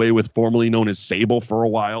to get away with formerly known as Sable for a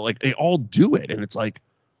while. Like they all do it. And it's like,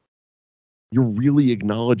 you're really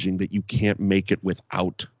acknowledging that you can't make it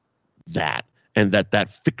without that, and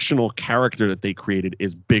that fictional character that they created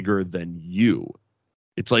is bigger than you.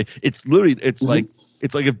 It's like it's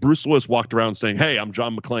like if Bruce Willis walked around saying, "Hey, I'm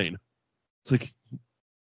John McClane." It's like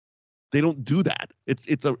they don't do that.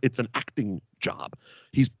 It's an acting job.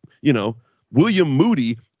 He's William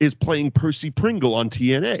Moody is playing Percy Pringle on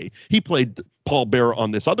TNA. He played Paul Bearer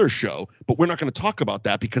on this other show, but we're not going to talk about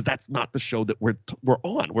that because that's not the show that we're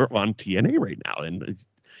on. We're on TNA right now, and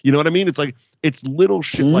you know what I mean? It's like it's little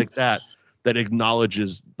shit like that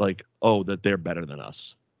acknowledges like, oh, that they're better than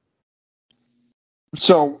us.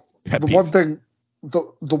 So the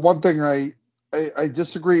one thing I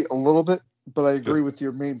disagree a little bit, but I agree with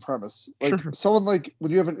your main premise. Like Sure. someone like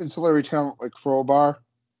when you have an ancillary talent like Crowbar,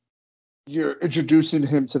 you're introducing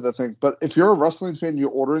him to the thing. But if you're a wrestling fan,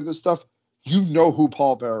 you're ordering this stuff, you know who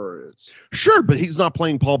Paul Bearer is. Sure, but he's not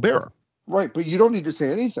playing Paul Bearer. Right, but you don't need to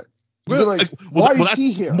say anything. You Well, be like, why is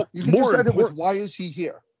he here? You can just end it with, why is he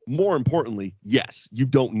here? More importantly, yes, you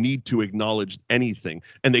don't need to acknowledge anything.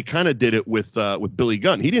 And they kind of did it with Billy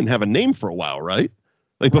Gunn. He didn't have a name for a while, right?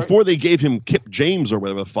 Like before they gave him Kip James or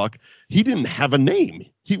whatever the fuck, he didn't have a name.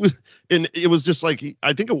 He was, and it was just like he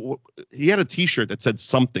had a T-shirt that said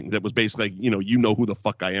something that was basically like, you know who the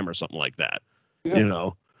fuck I am or something like that. Yeah.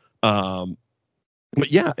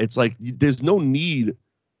 But yeah, it's like there's no need.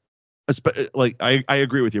 Like I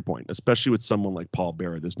agree with your point, especially with someone like Paul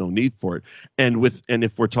Bearer. There's no need for it, and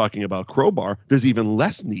if we're talking about Crowbar, there's even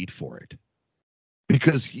less need for it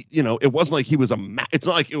because it wasn't like he was it's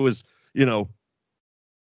not like it was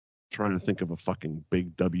trying to think of a fucking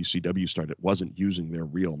big WCW star that wasn't using their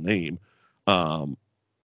real name. It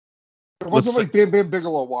wasn't like Bam Bam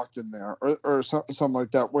Bigelow walked in there or something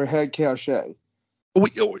like that where it had cachet.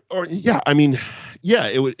 Yeah, I mean, yeah,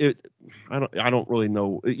 I don't really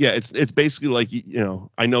know. Yeah, it's basically like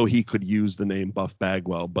I know he could use the name Buff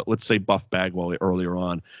Bagwell, but let's say Buff Bagwell earlier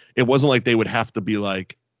on, it wasn't like they would have to be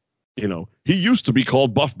like, he used to be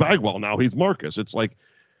called Buff Bagwell, now he's Marcus. It's like,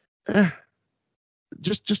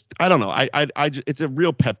 just I don't know. I it's a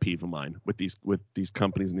real pet peeve of mine with these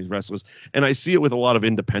companies and these wrestlers, and I see it with a lot of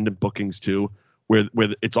independent bookings too. Where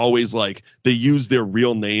it's always like they use their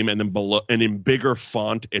real name and then below and in bigger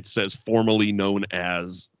font it says formerly known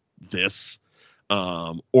as this,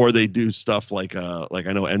 or they do stuff like I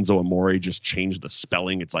know Enzo Amore just changed the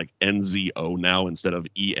spelling. It's like NZO now instead of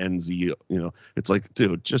ENZ. It's like,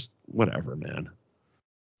 dude, just whatever, man.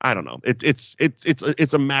 I don't know.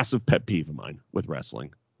 It's a massive pet peeve of mine with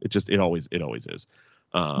wrestling. It always is.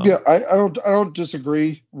 Yeah, I don't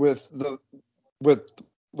disagree with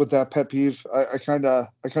that pet peeve. I kind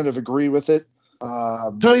of agree with it.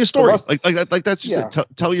 Tell your story. Like that's just it.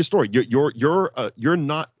 Tell your story. You're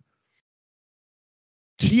not.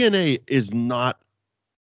 TNA is not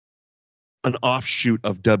an offshoot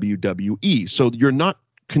of WWE, so you're not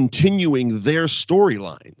continuing their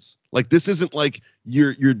storylines. Like this isn't like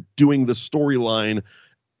you're doing the storyline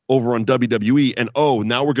over on WWE and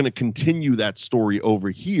now we're going to continue that story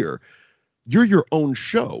over here. You're your own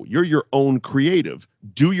show. You're your own creative.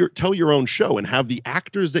 Tell your own show and have the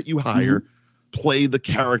actors that you hire play the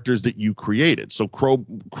characters that you created. So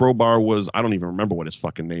Crowbar was, I don't even remember what his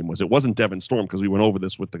fucking name was. It wasn't Devin Storm because we went over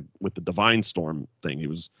this with the Divine Storm thing. He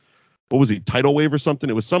was, what was he, Tidal Wave or something?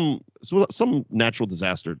 It was some natural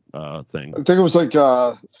disaster thing. I think it was like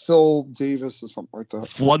Phil Davis or something like that.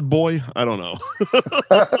 Flood Boy? I don't know.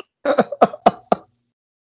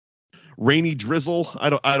 Rainy Drizzle? I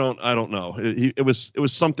don't know. It was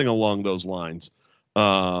something along those lines.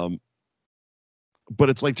 But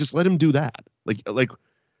it's like, just let him do that. Like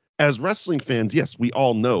as wrestling fans, yes, we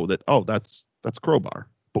all know that, that's Crowbar.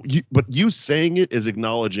 But you saying it is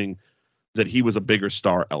acknowledging that he was a bigger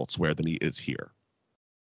star elsewhere than he is here.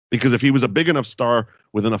 Because if he was a big enough star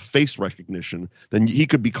with enough face recognition, then he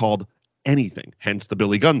could be called anything, hence the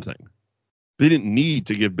Billy Gunn thing. They didn't need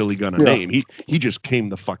to give Billy Gunn a name. He just came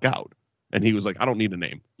the fuck out. And he was like, I don't need a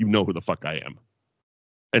name. You know who the fuck I am.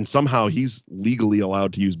 And somehow he's legally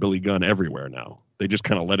allowed to use Billy Gunn everywhere now. They just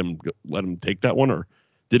kind of let him take that one or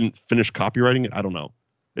didn't finish copywriting it. I don't know.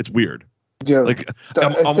 It's weird. Yeah. Like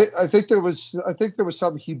I think there was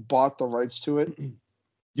something he bought the rights to it.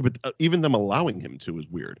 Yeah, but even them allowing him to is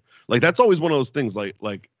weird. Like that's always one of those things.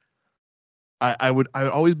 Like I would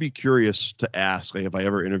always be curious to ask, like, if I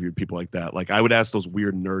ever interviewed people like that. Like I would ask those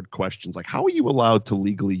weird nerd questions, like how are you allowed to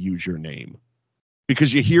legally use your name?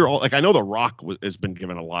 Because you hear I know The Rock has been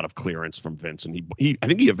given a lot of clearance from Vince, and he I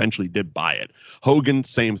think he eventually did buy it. Hogan,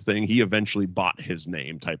 same thing. He eventually bought his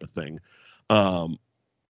name, type of thing.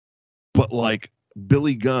 But like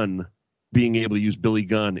Billy Gunn being able to use Billy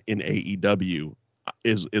Gunn in AEW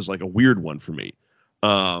is like a weird one for me.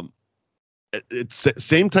 It's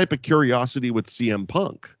same type of curiosity with CM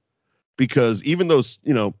Punk, because even though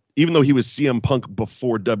he was CM Punk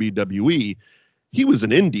before WWE, he was an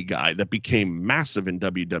indie guy that became massive in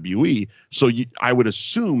WWE. So I would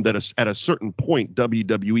assume that at a certain point,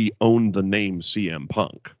 WWE owned the name CM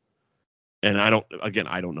Punk. And I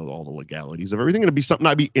don't know all the legalities of everything. It'd be something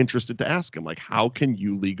I'd be interested to ask him. Like, how can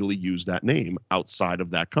you legally use that name outside of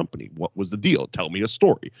that company? What was the deal? Tell me a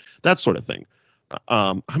story. That sort of thing.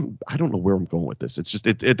 I don't know where I'm going with this. It's just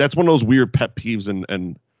that's one of those weird pet peeves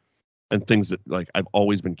and things that like I've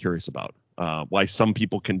always been curious about. Why some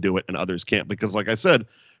people can do it and others can't. Because like I said,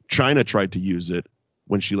 China tried to use it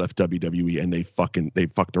when she left WWE, and they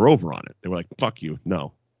fucked her over on it. They were like, fuck you,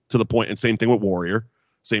 no. To the point, and same thing with Warrior,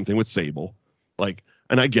 same thing with Sable. Like,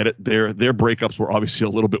 and I get it, their breakups were obviously a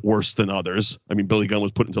little bit worse than others. I mean, Billy Gunn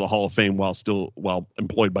was put into the Hall of Fame while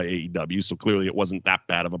employed by AEW, so clearly it wasn't that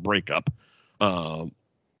bad of a breakup. But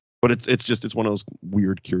it's one of those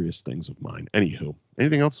weird, curious things of mine. Anywho,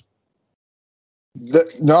 anything else?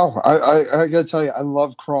 No, I gotta tell you, I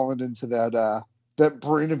love crawling into that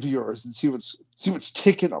brain of yours and see what's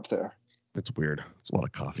ticking up there. It's weird. It's a lot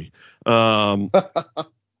of coffee.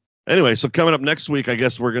 Anyway, so coming up next week, I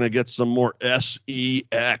guess we're gonna get some more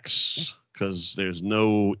SEX because there's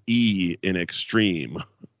no E in Extreme.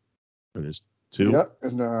 Or there's 2. Yeah,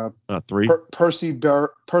 and 3. Percy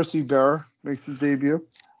Bearer makes his debut.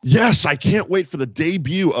 Yes, I can't wait for the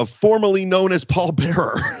debut of formerly known as Paul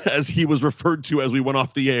Bearer, as he was referred to as we went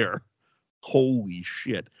off the air. Holy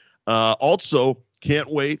shit. Also, can't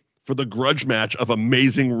wait for the grudge match of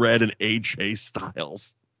Amazing Red and AJ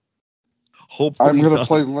Styles. Hopefully I'm going to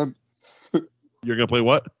play Limp. You're going to play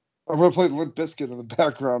what? I'm going to play Limp Bizkit in the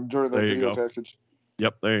background during that video package.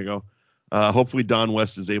 Yep, there you go. Hopefully Don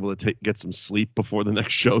West is able to get some sleep before the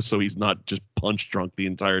next show so he's not just punch drunk the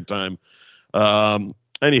entire time.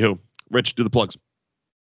 Anywho, Rich, do the plugs.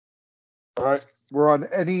 All right. We're on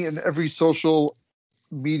any and every social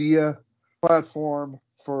media platform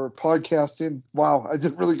for podcasting. Wow, I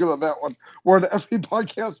did really good on that one. We're on every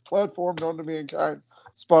podcast platform known to mankind.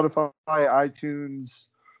 Spotify, iTunes,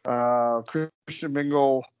 Christian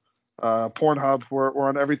Mingle, Pornhub. We're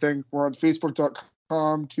on everything. We're on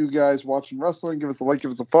Facebook.com, 2 Guys Watching Wrestling. Give us a like,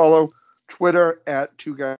 give us a follow. Twitter at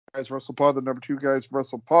 2 Guys WrestlePod, the number 2 Guys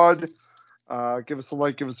WrestlePod. Give us a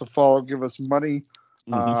like, give us a follow, give us money.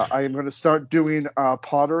 I am going to start doing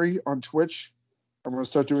pottery on Twitch. I'm going to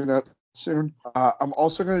start doing that soon. I'm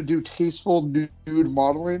also going to do tasteful nude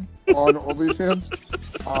modeling on OnlyFans.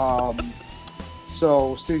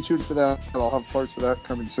 So stay tuned for that. I'll have plugs for that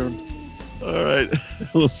coming soon. All right.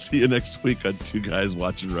 We'll see you next week on 2 Guys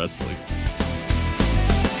Watching Wrestling.